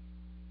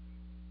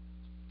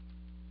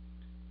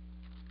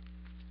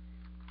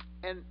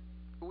 And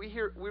we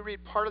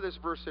read part of this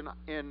verse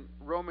in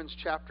Romans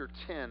chapter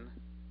 10.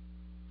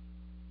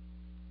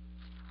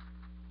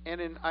 And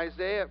in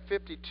Isaiah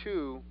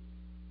 52,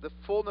 the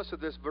fullness of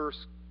this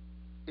verse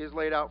is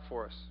laid out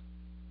for us.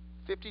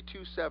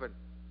 52:7.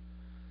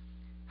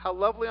 How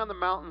lovely on the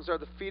mountains are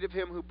the feet of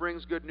him who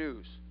brings good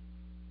news,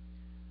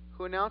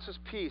 who announces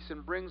peace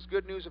and brings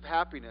good news of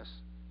happiness.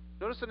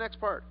 Notice the next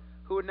part.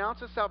 Who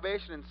announces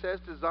salvation and says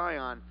to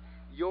Zion,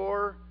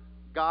 your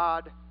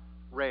God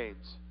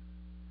reigns.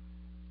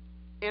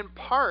 In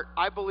part,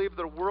 I believe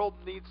the world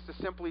needs to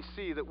simply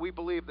see that we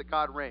believe that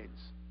God reigns.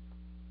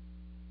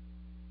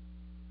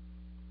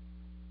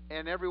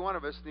 And every one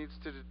of us needs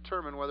to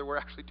determine whether we're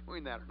actually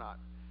doing that or not.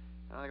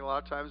 And I think a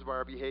lot of times by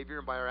our behavior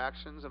and by our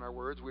actions and our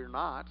words, we're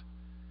not.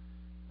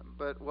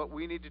 But what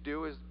we need to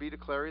do is be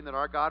declaring that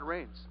our God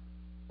reigns.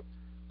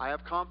 I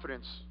have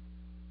confidence.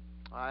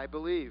 I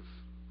believe.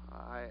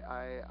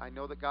 I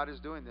know that God is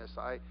doing this.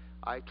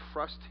 I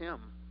trust Him.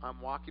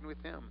 I'm walking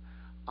with Him.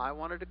 I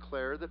want to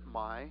declare that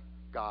my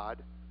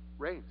God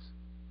reigns.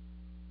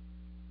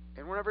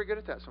 And we're not very good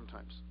at that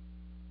sometimes.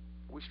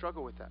 We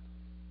struggle with that.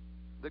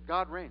 That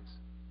God reigns.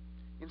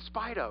 In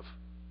spite of,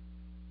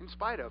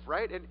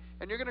 right?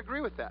 And you're going to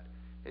agree with that.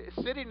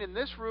 Sitting in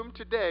this room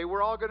today,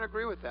 we're all going to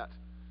agree with that.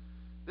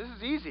 This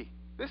is easy.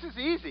 This is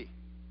easy.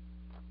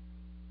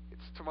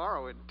 It's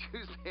tomorrow and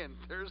Tuesday and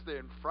Thursday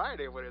and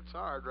Friday when it's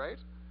hard, right?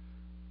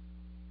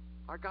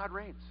 Our God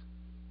reigns.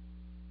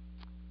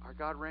 Our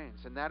God reigns.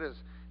 And that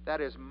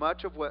is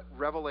much of what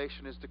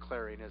Revelation is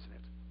declaring, isn't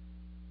it?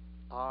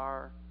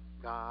 Our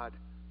God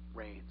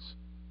reigns.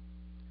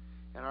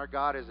 And our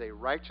God is a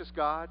righteous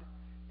God,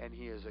 and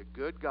He is a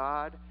good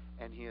God,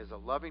 and He is a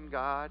loving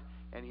God,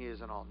 and He is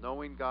an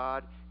all-knowing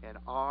God, and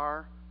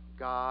our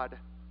God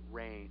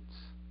reigns.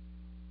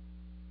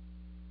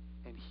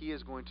 And He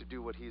is going to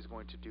do what He is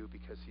going to do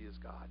because He is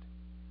God.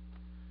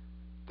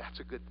 That's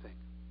a good thing.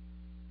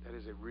 That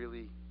is a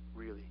really,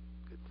 really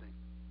good thing.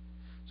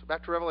 So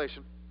back to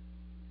Revelation.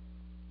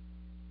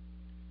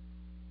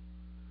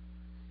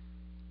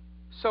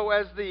 So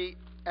as the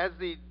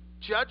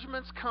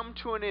judgments come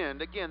to an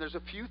end, again, there's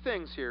a few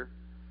things here,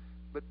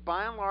 but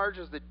by and large,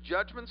 as the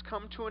judgments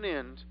come to an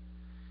end,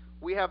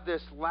 we have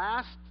this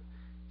last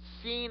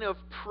scene of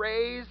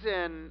praise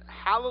and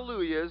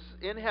hallelujahs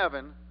in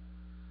heaven,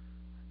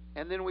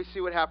 and then we see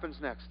what happens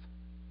next.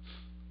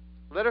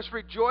 Let us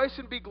rejoice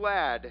and be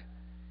glad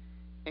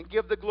and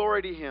give the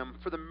glory to Him,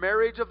 for the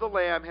marriage of the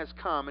Lamb has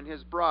come, and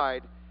His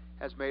bride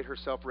has made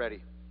herself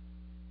ready.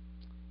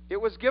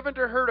 It was given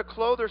to her to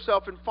clothe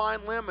herself in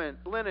fine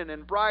linen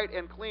and bright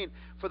and clean,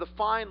 for the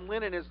fine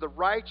linen is the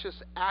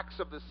righteous acts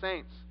of the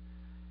saints.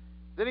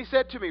 Then He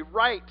said to me,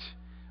 write,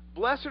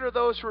 blessed are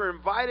those who are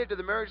invited to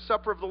the marriage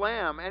supper of the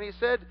Lamb. And He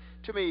said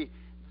to me,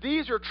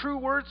 these are true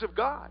words of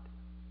God.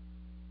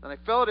 And I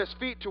fell at His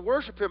feet to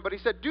worship Him. But He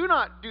said, do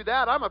not do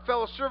that. I'm a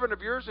fellow servant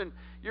of yours and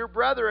your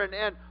brethren,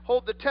 and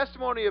hold the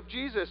testimony of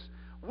Jesus.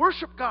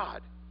 Worship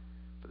God.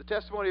 For the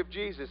testimony of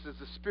Jesus is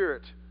the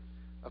spirit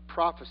of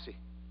prophecy.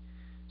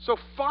 So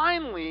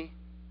finally,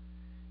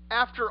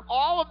 after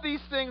all of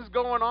these things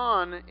going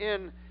on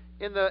in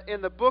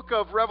the book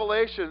of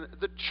Revelation,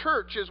 the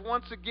church is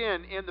once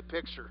again in the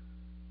picture.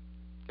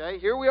 Okay,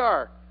 here we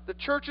are. The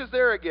church is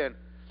there again.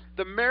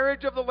 The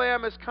marriage of the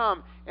Lamb has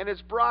come, and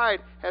His bride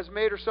has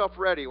made herself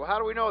ready. Well, how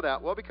do we know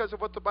that? Well, because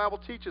of what the Bible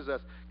teaches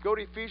us. Go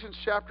to Ephesians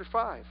chapter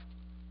 5.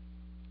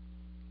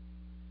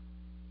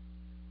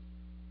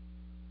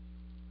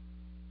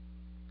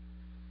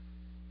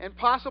 And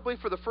possibly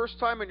for the first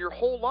time in your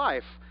whole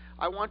life,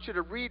 I want you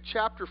to read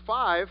chapter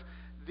 5,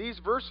 these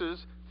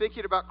verses,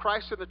 thinking about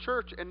Christ and the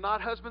church and not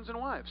husbands and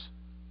wives.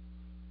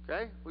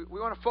 Okay? We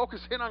want to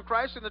focus in on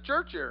Christ and the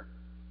church here.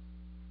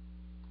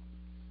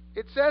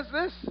 It says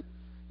this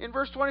in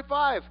verse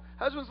 25.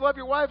 Husbands, love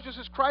your wives just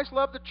as Christ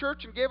loved the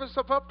church and gave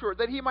himself up to her,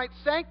 that he might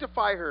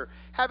sanctify her,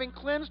 having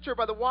cleansed her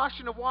by the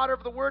washing of water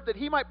of the word, that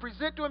he might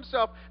present to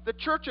himself the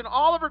church in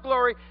all of her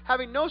glory,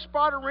 having no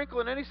spot or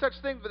wrinkle in any such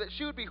thing, but that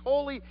she would be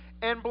holy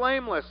and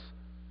blameless.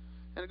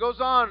 And it goes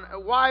on,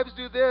 wives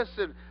do this,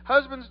 and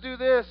husbands do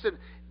this, and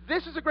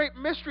this is a great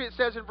mystery, it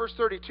says in verse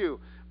 32.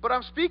 But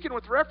I'm speaking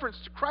with reference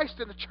to Christ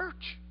and the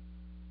church.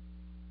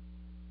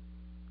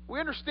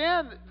 We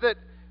understand that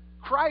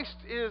Christ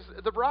is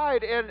the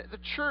bride, and the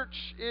church,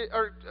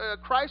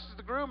 Christ is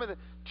the groom, and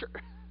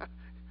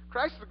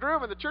Christ is the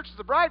groom, and the church is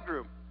the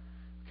bridegroom.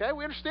 Okay,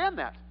 we understand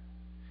that.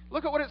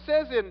 Look at what it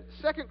says in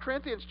 2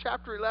 Corinthians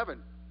chapter 11.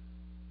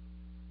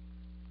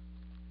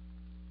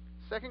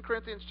 2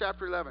 Corinthians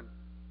chapter 11.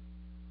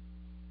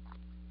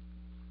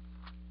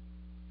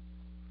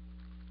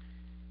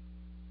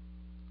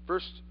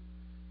 Verse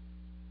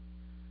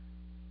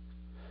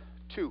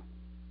 2.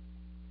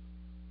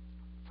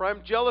 For I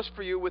am jealous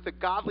for you with a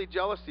godly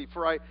jealousy,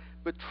 for I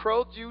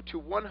betrothed you to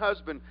one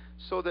husband,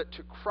 so that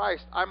to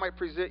Christ I might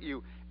present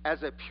you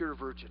as a pure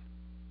virgin.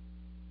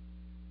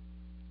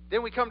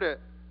 Then we come to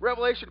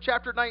Revelation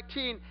chapter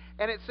 19,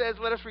 and it says,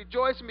 let us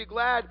rejoice and be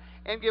glad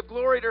and give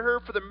glory to her,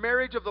 for the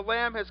marriage of the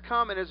Lamb has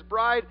come, and his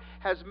bride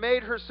has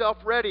made herself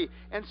ready.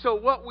 And so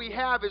what we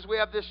have is we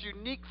have this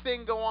unique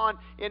thing go on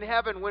in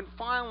heaven when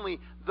finally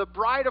the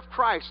bride of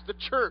Christ, the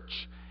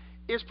church,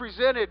 is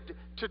presented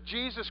to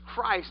Jesus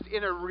Christ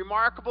in a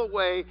remarkable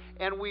way,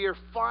 and we are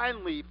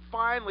finally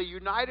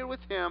united with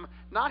him,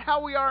 not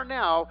how we are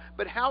now,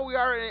 but how we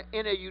are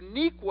in a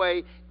unique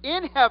way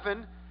in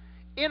heaven,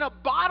 in a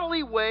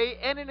bodily way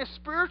and in a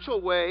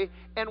spiritual way,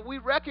 and we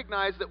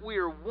recognize that we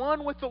are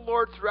one with the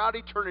Lord throughout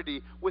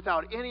eternity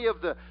without any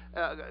of the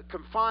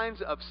confines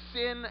of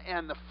sin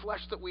and the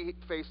flesh that we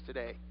face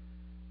today.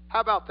 How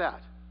about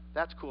that?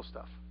 That's cool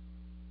stuff.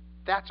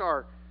 That's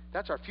our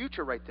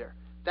future right there.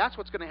 That's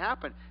what's going to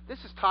happen. This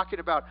is talking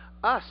about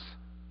us.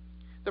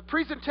 The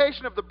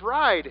presentation of the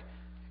bride,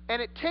 and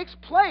it takes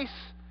place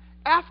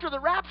after the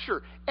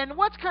rapture. And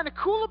what's kind of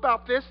cool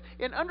about this,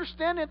 in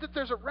understanding that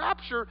there's a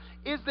rapture,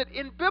 is that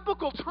in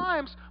biblical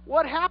times,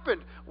 what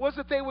happened was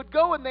that they would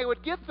go and they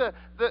would get the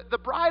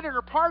bride and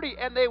her party,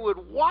 and they would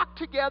walk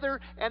together,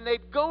 and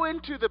they'd go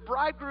into the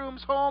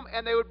bridegroom's home,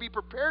 and they would be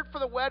prepared for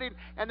the wedding,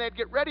 and they'd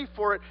get ready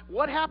for it.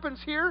 What happens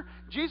here?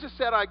 Jesus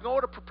said, I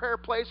go to prepare a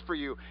place for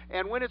you,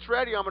 and when it's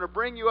ready, I'm going to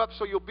bring you up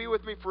so you'll be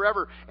with me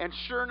forever. And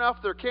sure enough,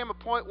 there came a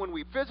point when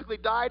we physically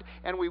died,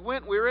 and we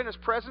were in his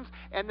presence,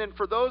 and then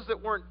for those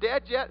that weren't dead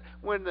yet,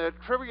 when the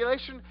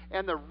tribulation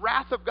and the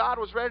wrath of God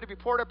was ready to be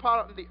poured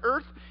upon the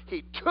earth,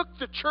 he took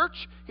the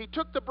church, he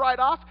took the bride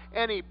off,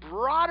 and he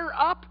brought her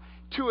up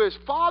to his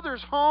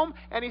Father's home,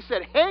 and he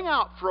said, hang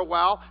out for a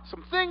while,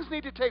 some things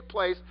need to take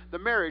place, the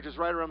marriage is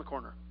right around the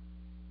corner.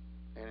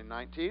 And in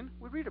 19,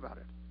 we read about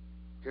it.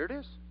 Here it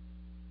is,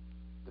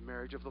 the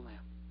marriage of the Lamb.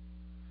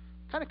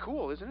 Kind of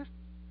cool, isn't it?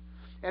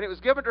 And it was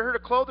given to her to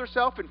clothe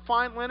herself in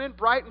fine linen,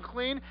 bright and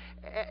clean.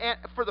 And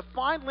for the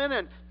fine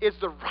linen is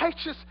the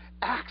righteous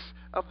acts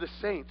of the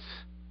saints.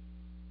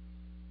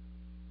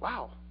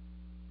 Wow.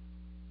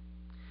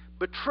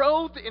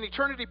 Betrothed in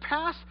eternity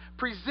past,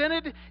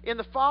 presented in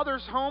the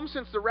Father's home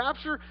since the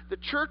rapture, the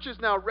church is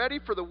now ready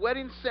for the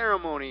wedding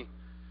ceremony.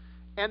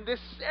 And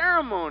this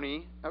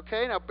ceremony,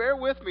 okay, now bear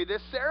with me,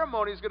 this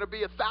ceremony is going to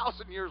be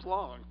 1,000 years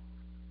long.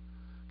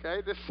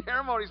 Okay, this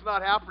ceremony is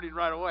not happening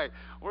right away.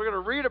 We're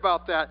going to read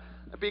about that.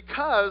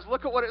 Because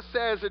look at what it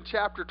says in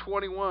chapter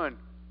 21.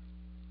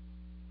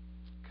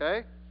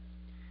 Okay?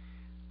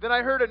 Then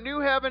I heard a new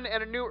heaven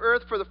and a new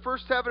earth, for the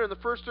first heaven and the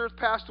first earth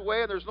passed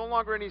away, and there's no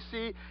longer any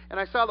sea. And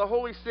I saw the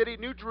holy city,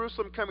 New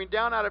Jerusalem, coming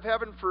down out of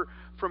heaven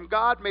from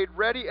God, made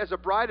ready as a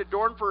bride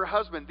adorned for her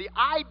husband. The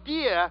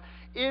idea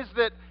is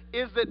that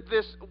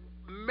this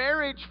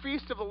marriage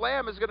feast of the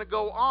Lamb is going to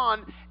go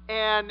on,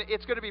 and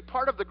it's going to be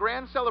part of the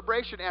grand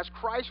celebration as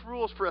Christ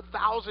rules for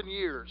 1,000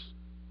 years.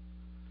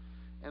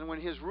 And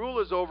when his rule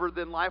is over,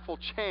 then life will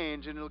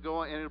change, and it'll go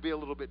on, and it'll be a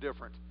little bit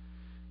different.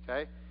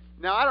 Okay?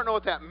 Now, I don't know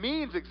what that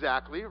means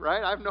exactly,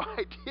 right? I have no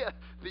idea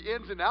the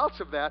ins and outs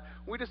of that.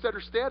 We just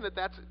understand that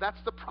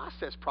that's the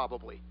process,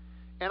 probably.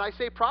 And I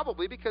say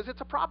probably because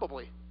it's a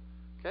probably.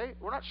 Okay?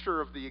 We're not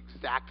sure of the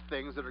exact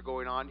things that are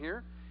going on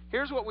here.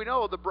 Here's what we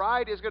know. The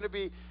bride is going to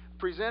be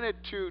presented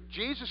to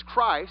Jesus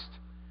Christ,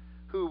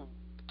 who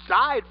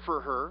died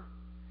for her,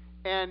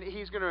 and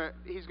he's going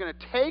to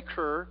take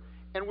her,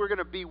 and we're going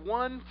to be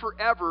one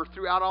forever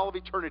throughout all of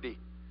eternity.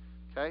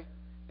 Okay?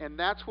 And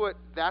that's what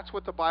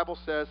the Bible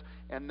says,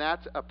 and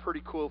that's a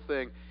pretty cool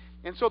thing.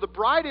 And so the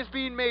bride is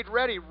being made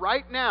ready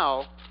right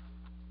now.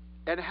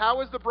 And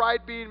how is the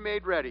bride being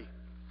made ready?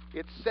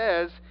 It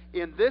says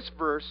in this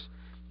verse,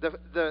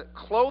 the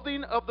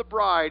clothing of the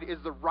bride is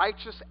the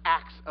righteous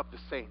acts of the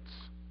saints.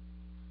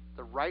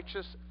 The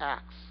righteous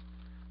acts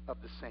of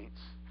the saints.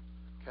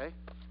 Okay?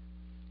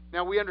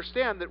 Now we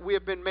understand that we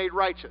have been made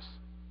righteous.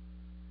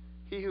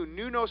 He who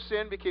knew no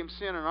sin became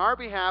sin on our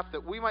behalf,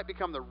 that we might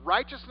become the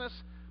righteousness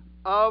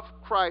of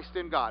Christ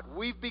in God.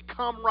 We've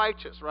become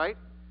righteous, right?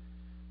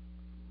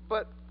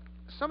 But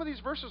some of these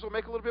verses will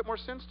make a little bit more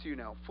sense to you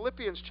now.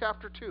 Philippians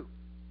chapter 2.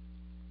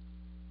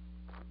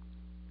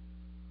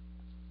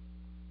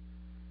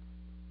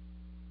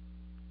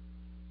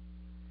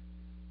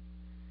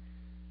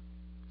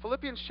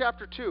 Philippians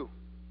chapter 2,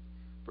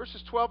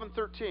 verses 12 and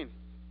 13.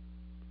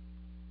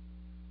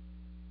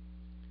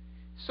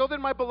 So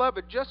then, my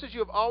beloved, just as you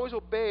have always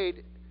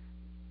obeyed,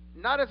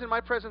 not as in my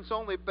presence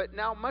only, but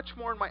now much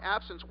more in my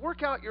absence,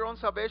 work out your own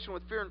salvation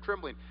with fear and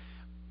trembling.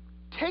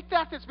 Take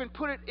that's been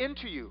put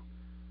into you.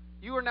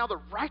 You are now the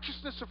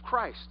righteousness of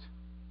Christ.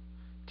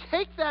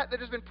 Take that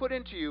has been put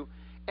into you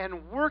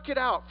and work it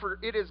out. For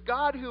it is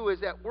God who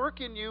is at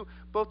work in you,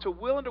 both to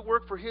will and to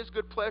work for His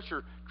good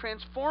pleasure,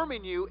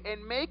 transforming you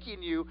and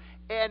making you,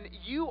 and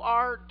you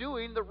are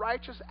doing the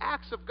righteous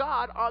acts of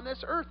God on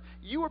this earth.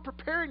 You are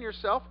preparing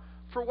yourself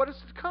for what is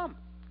to come.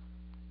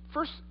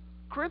 1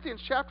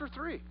 Corinthians chapter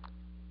 3.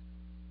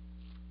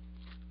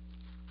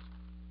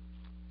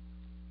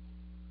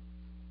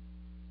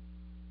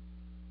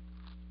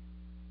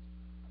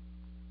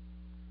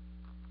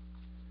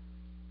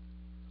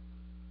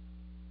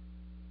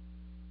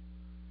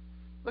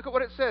 Look at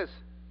what it says,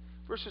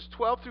 verses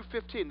 12 through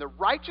 15. The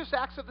righteous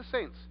acts of the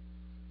saints.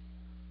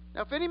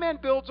 Now, if any man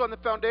builds on the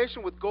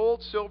foundation with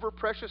gold, silver,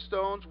 precious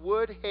stones,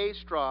 wood, hay,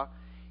 straw,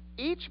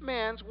 each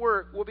man's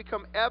work will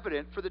become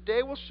evident, for the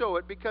day will show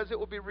it, because it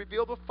will be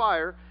revealed with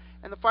fire,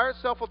 and the fire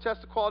itself will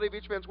test the quality of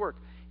each man's work.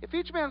 If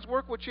each man's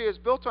work which he has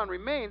built on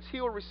remains, he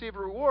will receive a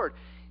reward.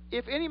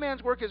 If any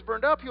man's work is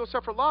burned up, he will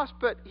suffer loss,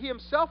 but he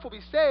himself will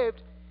be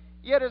saved,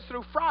 yet as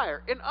through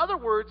fire. In other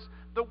words,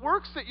 the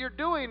works that you're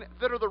doing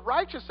that are the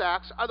righteous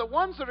acts are the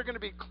ones that are going to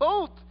be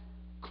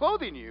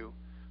clothing you.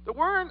 The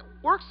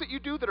works that you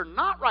do that are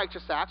not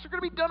righteous acts are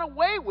going to be done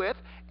away with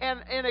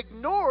and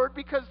ignored,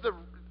 because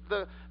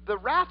the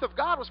wrath of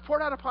God was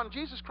poured out upon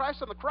Jesus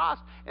Christ on the cross,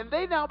 and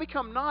they now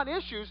become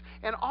non-issues,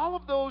 and all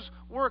of those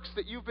works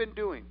that you've been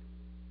doing,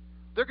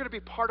 they're going to be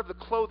part of the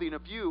clothing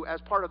of you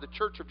as part of the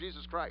church of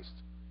Jesus Christ.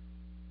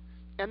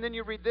 And then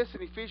you read this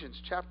in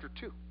Ephesians chapter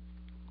 2.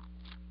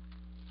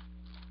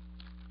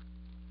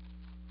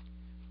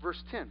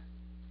 Verse 10,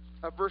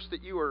 a verse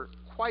that you are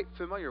quite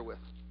familiar with.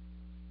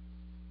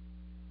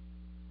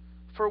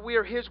 For we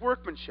are His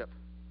workmanship,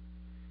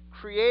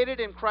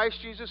 created in Christ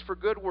Jesus for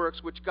good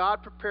works, which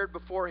God prepared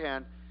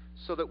beforehand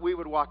so that we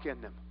would walk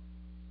in them.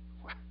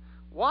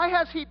 Why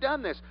has He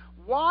done this?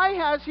 Why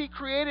has He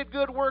created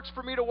good works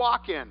for me to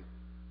walk in?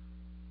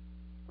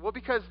 Well,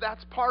 because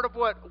that's part of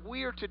what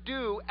we are to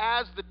do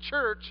as the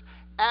church,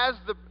 as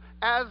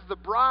the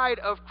bride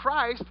of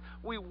Christ.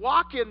 We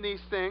walk in these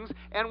things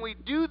and we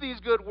do these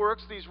good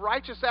works, these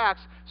righteous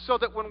acts, so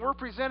that when we're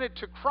presented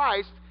to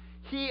Christ,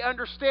 He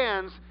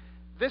understands,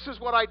 this is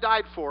what I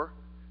died for.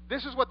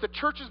 This is what the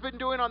church has been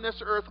doing on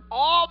this earth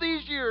all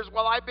these years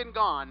while I've been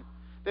gone.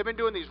 They've been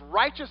doing these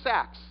righteous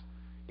acts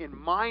in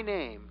my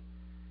name.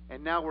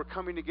 And now we're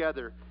coming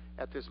together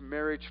at this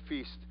marriage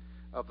feast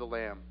of the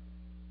Lamb.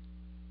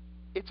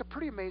 It's a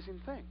pretty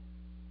amazing thing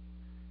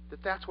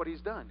that's what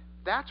He's done.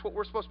 That's what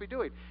we're supposed to be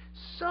doing.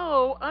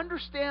 So,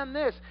 understand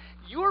this.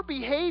 Your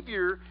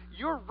behavior,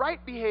 your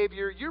right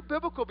behavior, your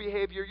biblical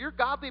behavior, your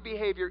godly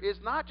behavior is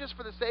not just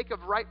for the sake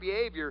of right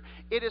behavior.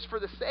 It is for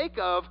the sake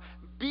of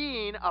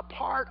being a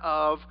part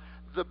of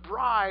the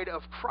bride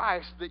of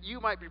Christ, that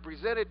you might be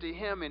presented to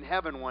Him in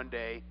heaven one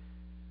day,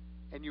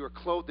 and you are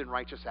clothed in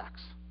righteous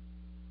acts.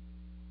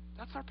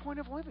 That's our point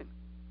of living.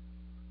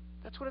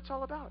 That's what it's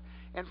all about.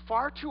 And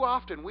far too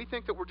often, we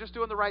think that we're just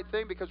doing the right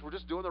thing because we're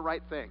just doing the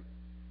right thing.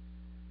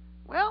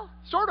 Well,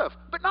 sort of,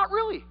 but not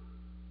really.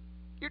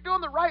 You're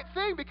doing the right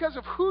thing because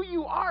of who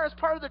you are as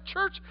part of the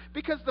church,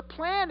 because the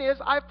plan is,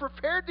 I've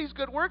prepared these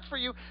good works for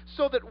you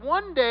so that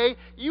one day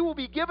you will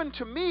be given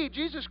to me,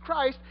 Jesus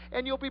Christ,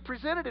 and you'll be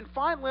presented in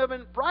fine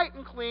linen, bright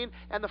and clean,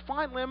 and the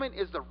fine linen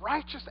is the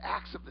righteous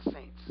acts of the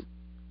saints.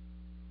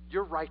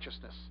 Your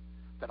righteousness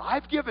that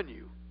I've given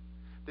you,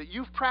 that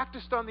you've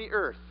practiced on the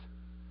earth,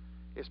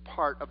 is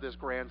part of this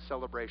grand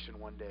celebration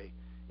one day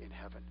in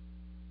heaven.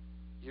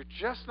 You're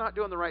just not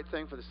doing the right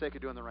thing for the sake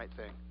of doing the right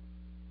thing.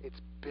 It's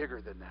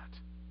bigger than that.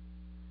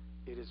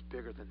 It is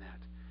bigger than that.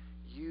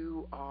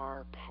 You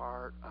are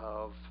part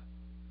of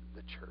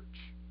the church.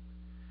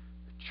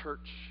 The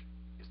church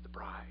is the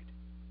bride.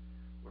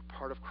 We're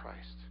part of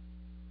Christ.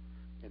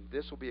 And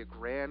this will be a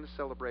grand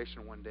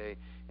celebration one day,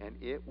 and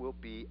it will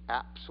be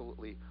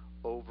absolutely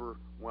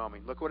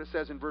overwhelming. Look what it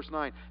says in verse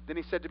 9. Then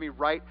He said to me,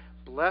 write,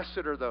 blessed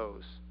are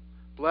those.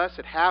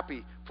 Blessed,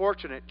 happy,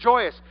 fortunate,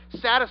 joyous,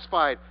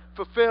 satisfied,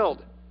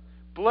 fulfilled.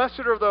 Blessed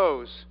are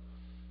those.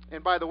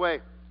 And by the way,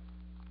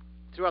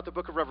 throughout the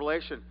book of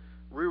Revelation,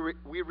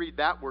 we read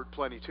that word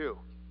plenty too.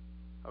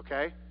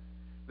 Okay?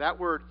 That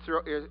word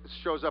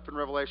shows up in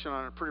Revelation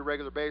on a pretty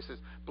regular basis.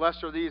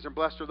 Blessed are these, and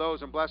blessed are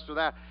those, and blessed are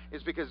that,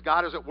 is because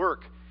God is at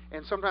work.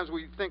 And sometimes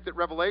we think that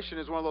Revelation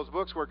is one of those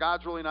books where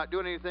God's really not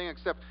doing anything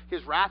except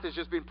His wrath is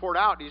just being poured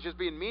out and He's just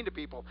being mean to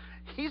people.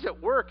 He's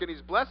at work and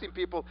He's blessing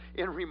people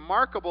in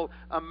remarkable,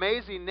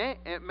 amazing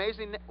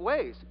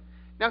ways.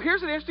 Now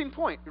here's an interesting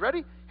point. You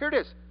ready? Here it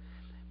is.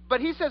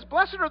 But He says,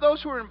 blessed are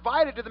those who are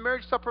invited to the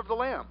marriage supper of the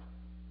Lamb.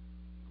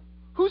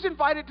 Who's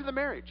invited to the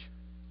marriage?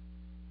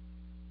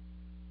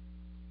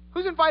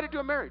 Who's invited to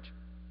a marriage?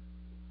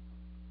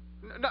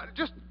 No,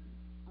 just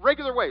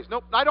regular ways.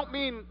 Nope, I don't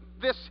mean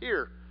this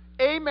here.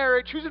 A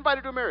marriage. Who's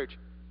invited to a marriage?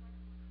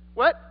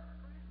 What?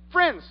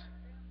 Friends.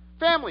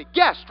 Family.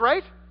 Guest,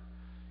 right?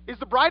 Is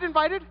the bride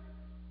invited?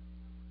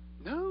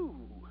 No,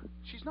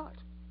 she's not.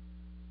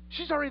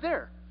 She's already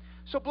there.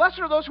 So blessed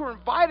are those who are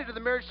invited to the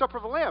marriage supper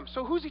of the Lamb.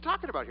 So who's he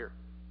talking about here?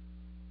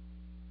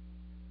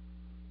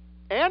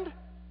 And?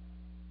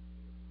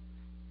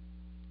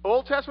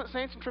 Old Testament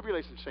saints and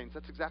tribulation saints.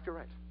 That's exactly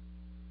right.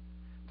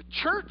 The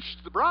church,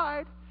 the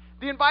bride,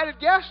 the invited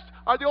guests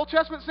are the Old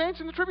Testament saints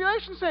and the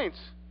tribulation saints.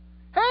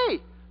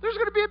 Hey, there's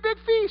going to be a big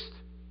feast.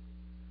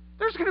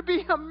 There's going to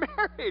be a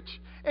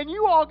marriage, and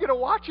you all get to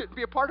watch it and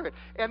be a part of it.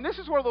 And this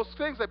is one of those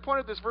things, I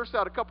pointed this verse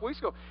out a couple weeks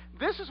ago.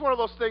 This is one of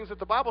those things that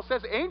the Bible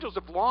says angels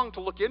have longed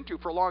to look into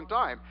for a long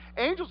time.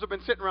 Angels have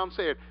been sitting around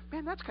saying,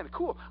 man, that's kind of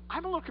cool.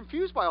 I'm a little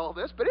confused by all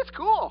this, but it's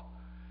cool.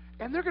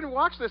 And they're going to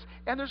watch this,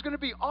 and there's going to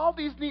be all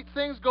these neat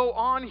things go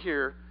on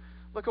here.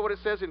 Look at what it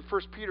says in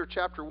 1 Peter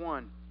chapter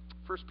 1.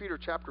 1 Peter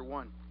chapter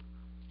 1.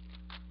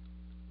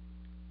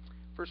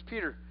 1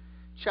 Peter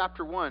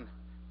chapter 1,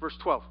 verse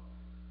 12.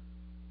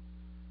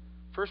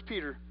 1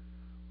 Peter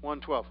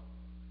 1:12.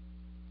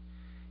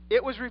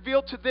 It was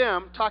revealed to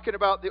them, talking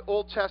about the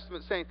Old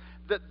Testament saints,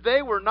 that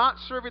they were not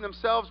serving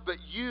themselves but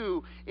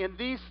you in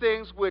these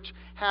things which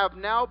have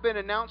now been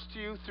announced to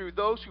you through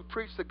those who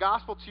preach the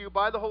gospel to you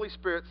by the Holy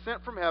Spirit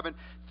sent from heaven,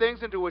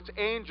 things into which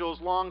angels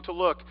long to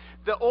look.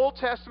 The Old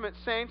Testament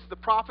saints, the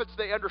prophets,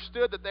 they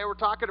understood that they were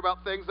talking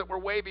about things that were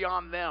way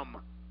beyond them.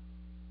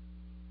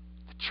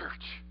 The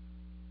church.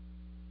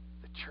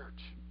 The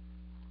church.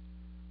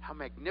 How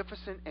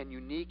magnificent and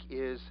unique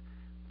is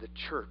the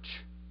church.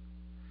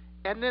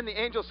 And then the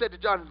angel said to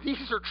John,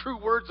 these are true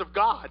words of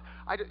God.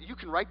 You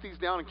can write these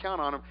down and count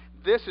on them.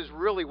 This is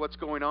really what's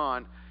going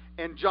on.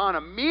 And John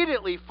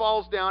immediately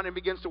falls down and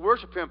begins to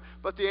worship him.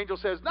 But the angel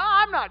says, no,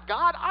 I'm not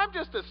God. I'm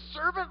just a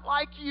servant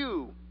like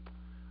you.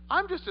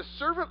 I'm just a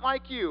servant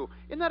like you.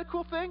 Isn't that a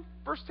cool thing?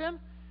 Verse 10.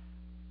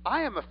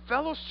 I am a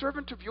fellow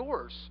servant of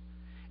yours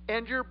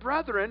and your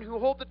brethren who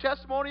hold the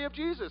testimony of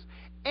Jesus.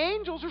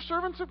 Angels are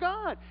servants of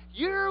God.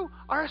 You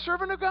are a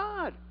servant of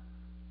God.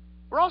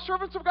 We're all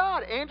servants of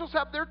God. Angels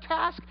have their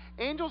task.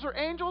 Angels are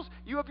angels.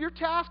 You have your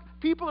task.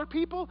 People are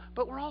people.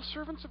 But we're all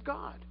servants of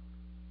God.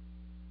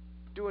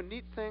 Doing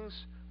neat things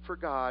for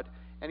God.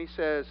 And he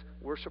says,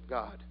 worship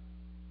God.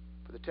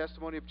 For the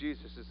testimony of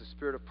Jesus is the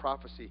spirit of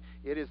prophecy.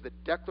 It is the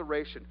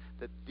declaration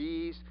that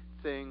these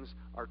things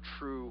are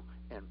true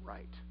and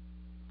right.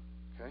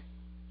 Okay?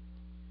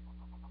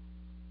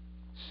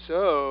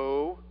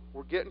 So,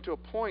 we're getting to a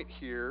point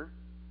here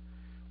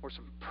where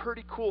some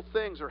pretty cool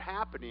things are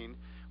happening.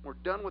 We're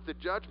done with the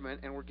judgment,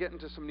 and we're getting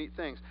to some neat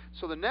things.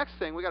 So the next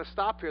thing, we got to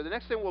stop here. The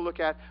next thing we'll look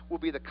at will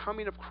be the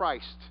coming of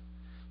Christ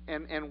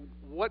and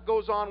what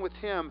goes on with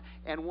him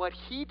and what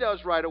he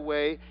does right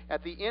away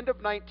at the end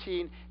of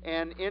 19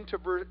 and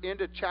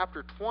into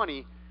chapter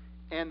 20.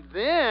 And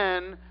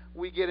then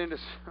we get into,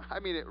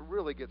 it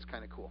really gets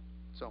kind of cool.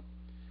 So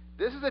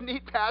this is a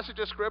neat passage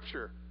of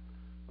Scripture,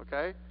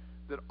 okay,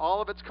 that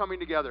all of it's coming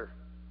together.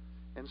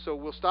 And so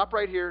we'll stop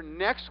right here.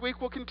 Next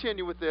week we'll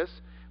continue with this.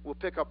 We'll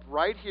pick up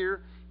right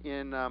here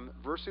in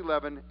verse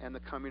 11 and the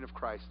coming of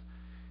Christ.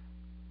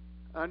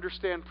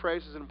 Understand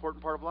praise is an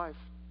important part of life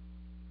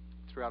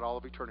throughout all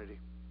of eternity.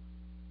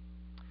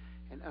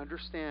 And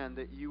understand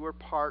that you are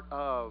part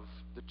of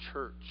the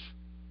church,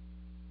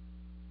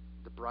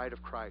 the bride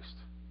of Christ.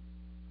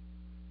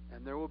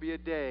 And there will be a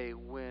day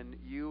when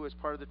you as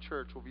part of the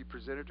church will be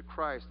presented to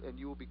Christ and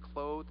you will be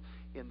clothed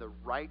in the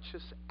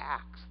righteous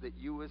acts that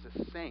you as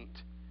a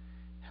saint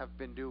have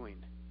been doing.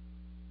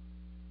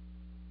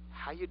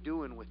 How you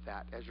doing with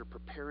that as you're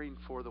preparing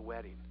for the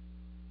wedding?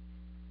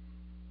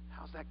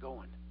 How's that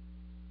going?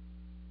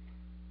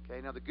 Okay,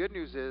 now the good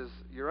news is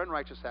your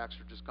unrighteous acts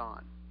are just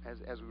gone,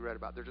 as we read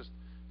about.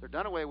 They're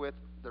done away with.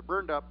 They're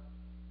burned up.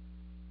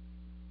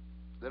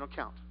 They don't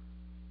count.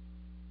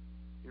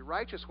 Your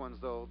righteous ones,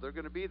 though, they're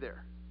going to be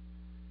there.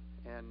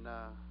 And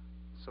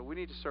so we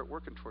need to start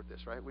working toward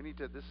this, right?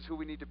 This is who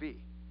we need to be.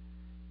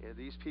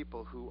 These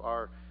people who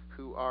are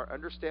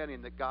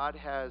understanding that God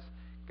has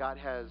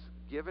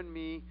given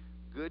me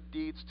good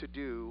deeds to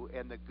do,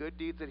 and the good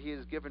deeds that he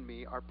has given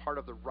me are part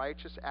of the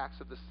righteous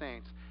acts of the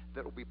saints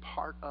that will be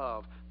part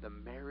of the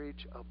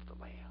marriage of the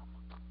Lamb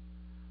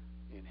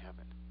in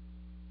heaven.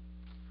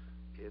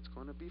 It's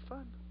going to be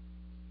fun.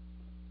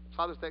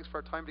 Father, thanks for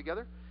our time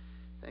together.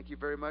 Thank you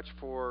very much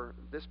for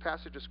this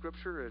passage of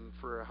Scripture and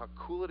for how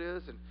cool it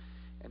is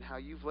and how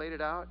you've laid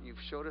it out. You've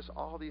showed us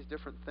all these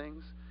different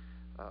things.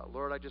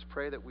 Lord, I just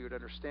pray that we would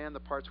understand the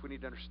parts we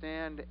need to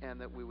understand and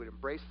that we would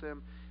embrace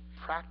them,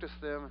 practice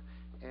them,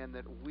 and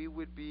that we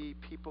would be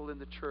people in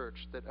the church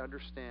that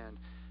understand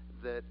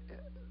that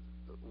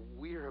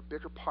we are a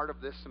bigger part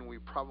of this than we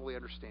probably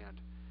understand.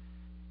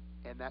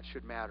 And that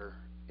should matter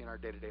in our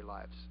day-to-day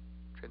lives.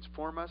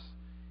 Transform us,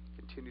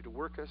 continue to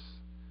work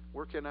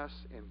in us,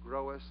 and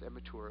grow us and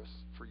mature us.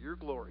 For your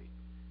glory,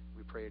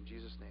 we pray in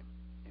Jesus' name.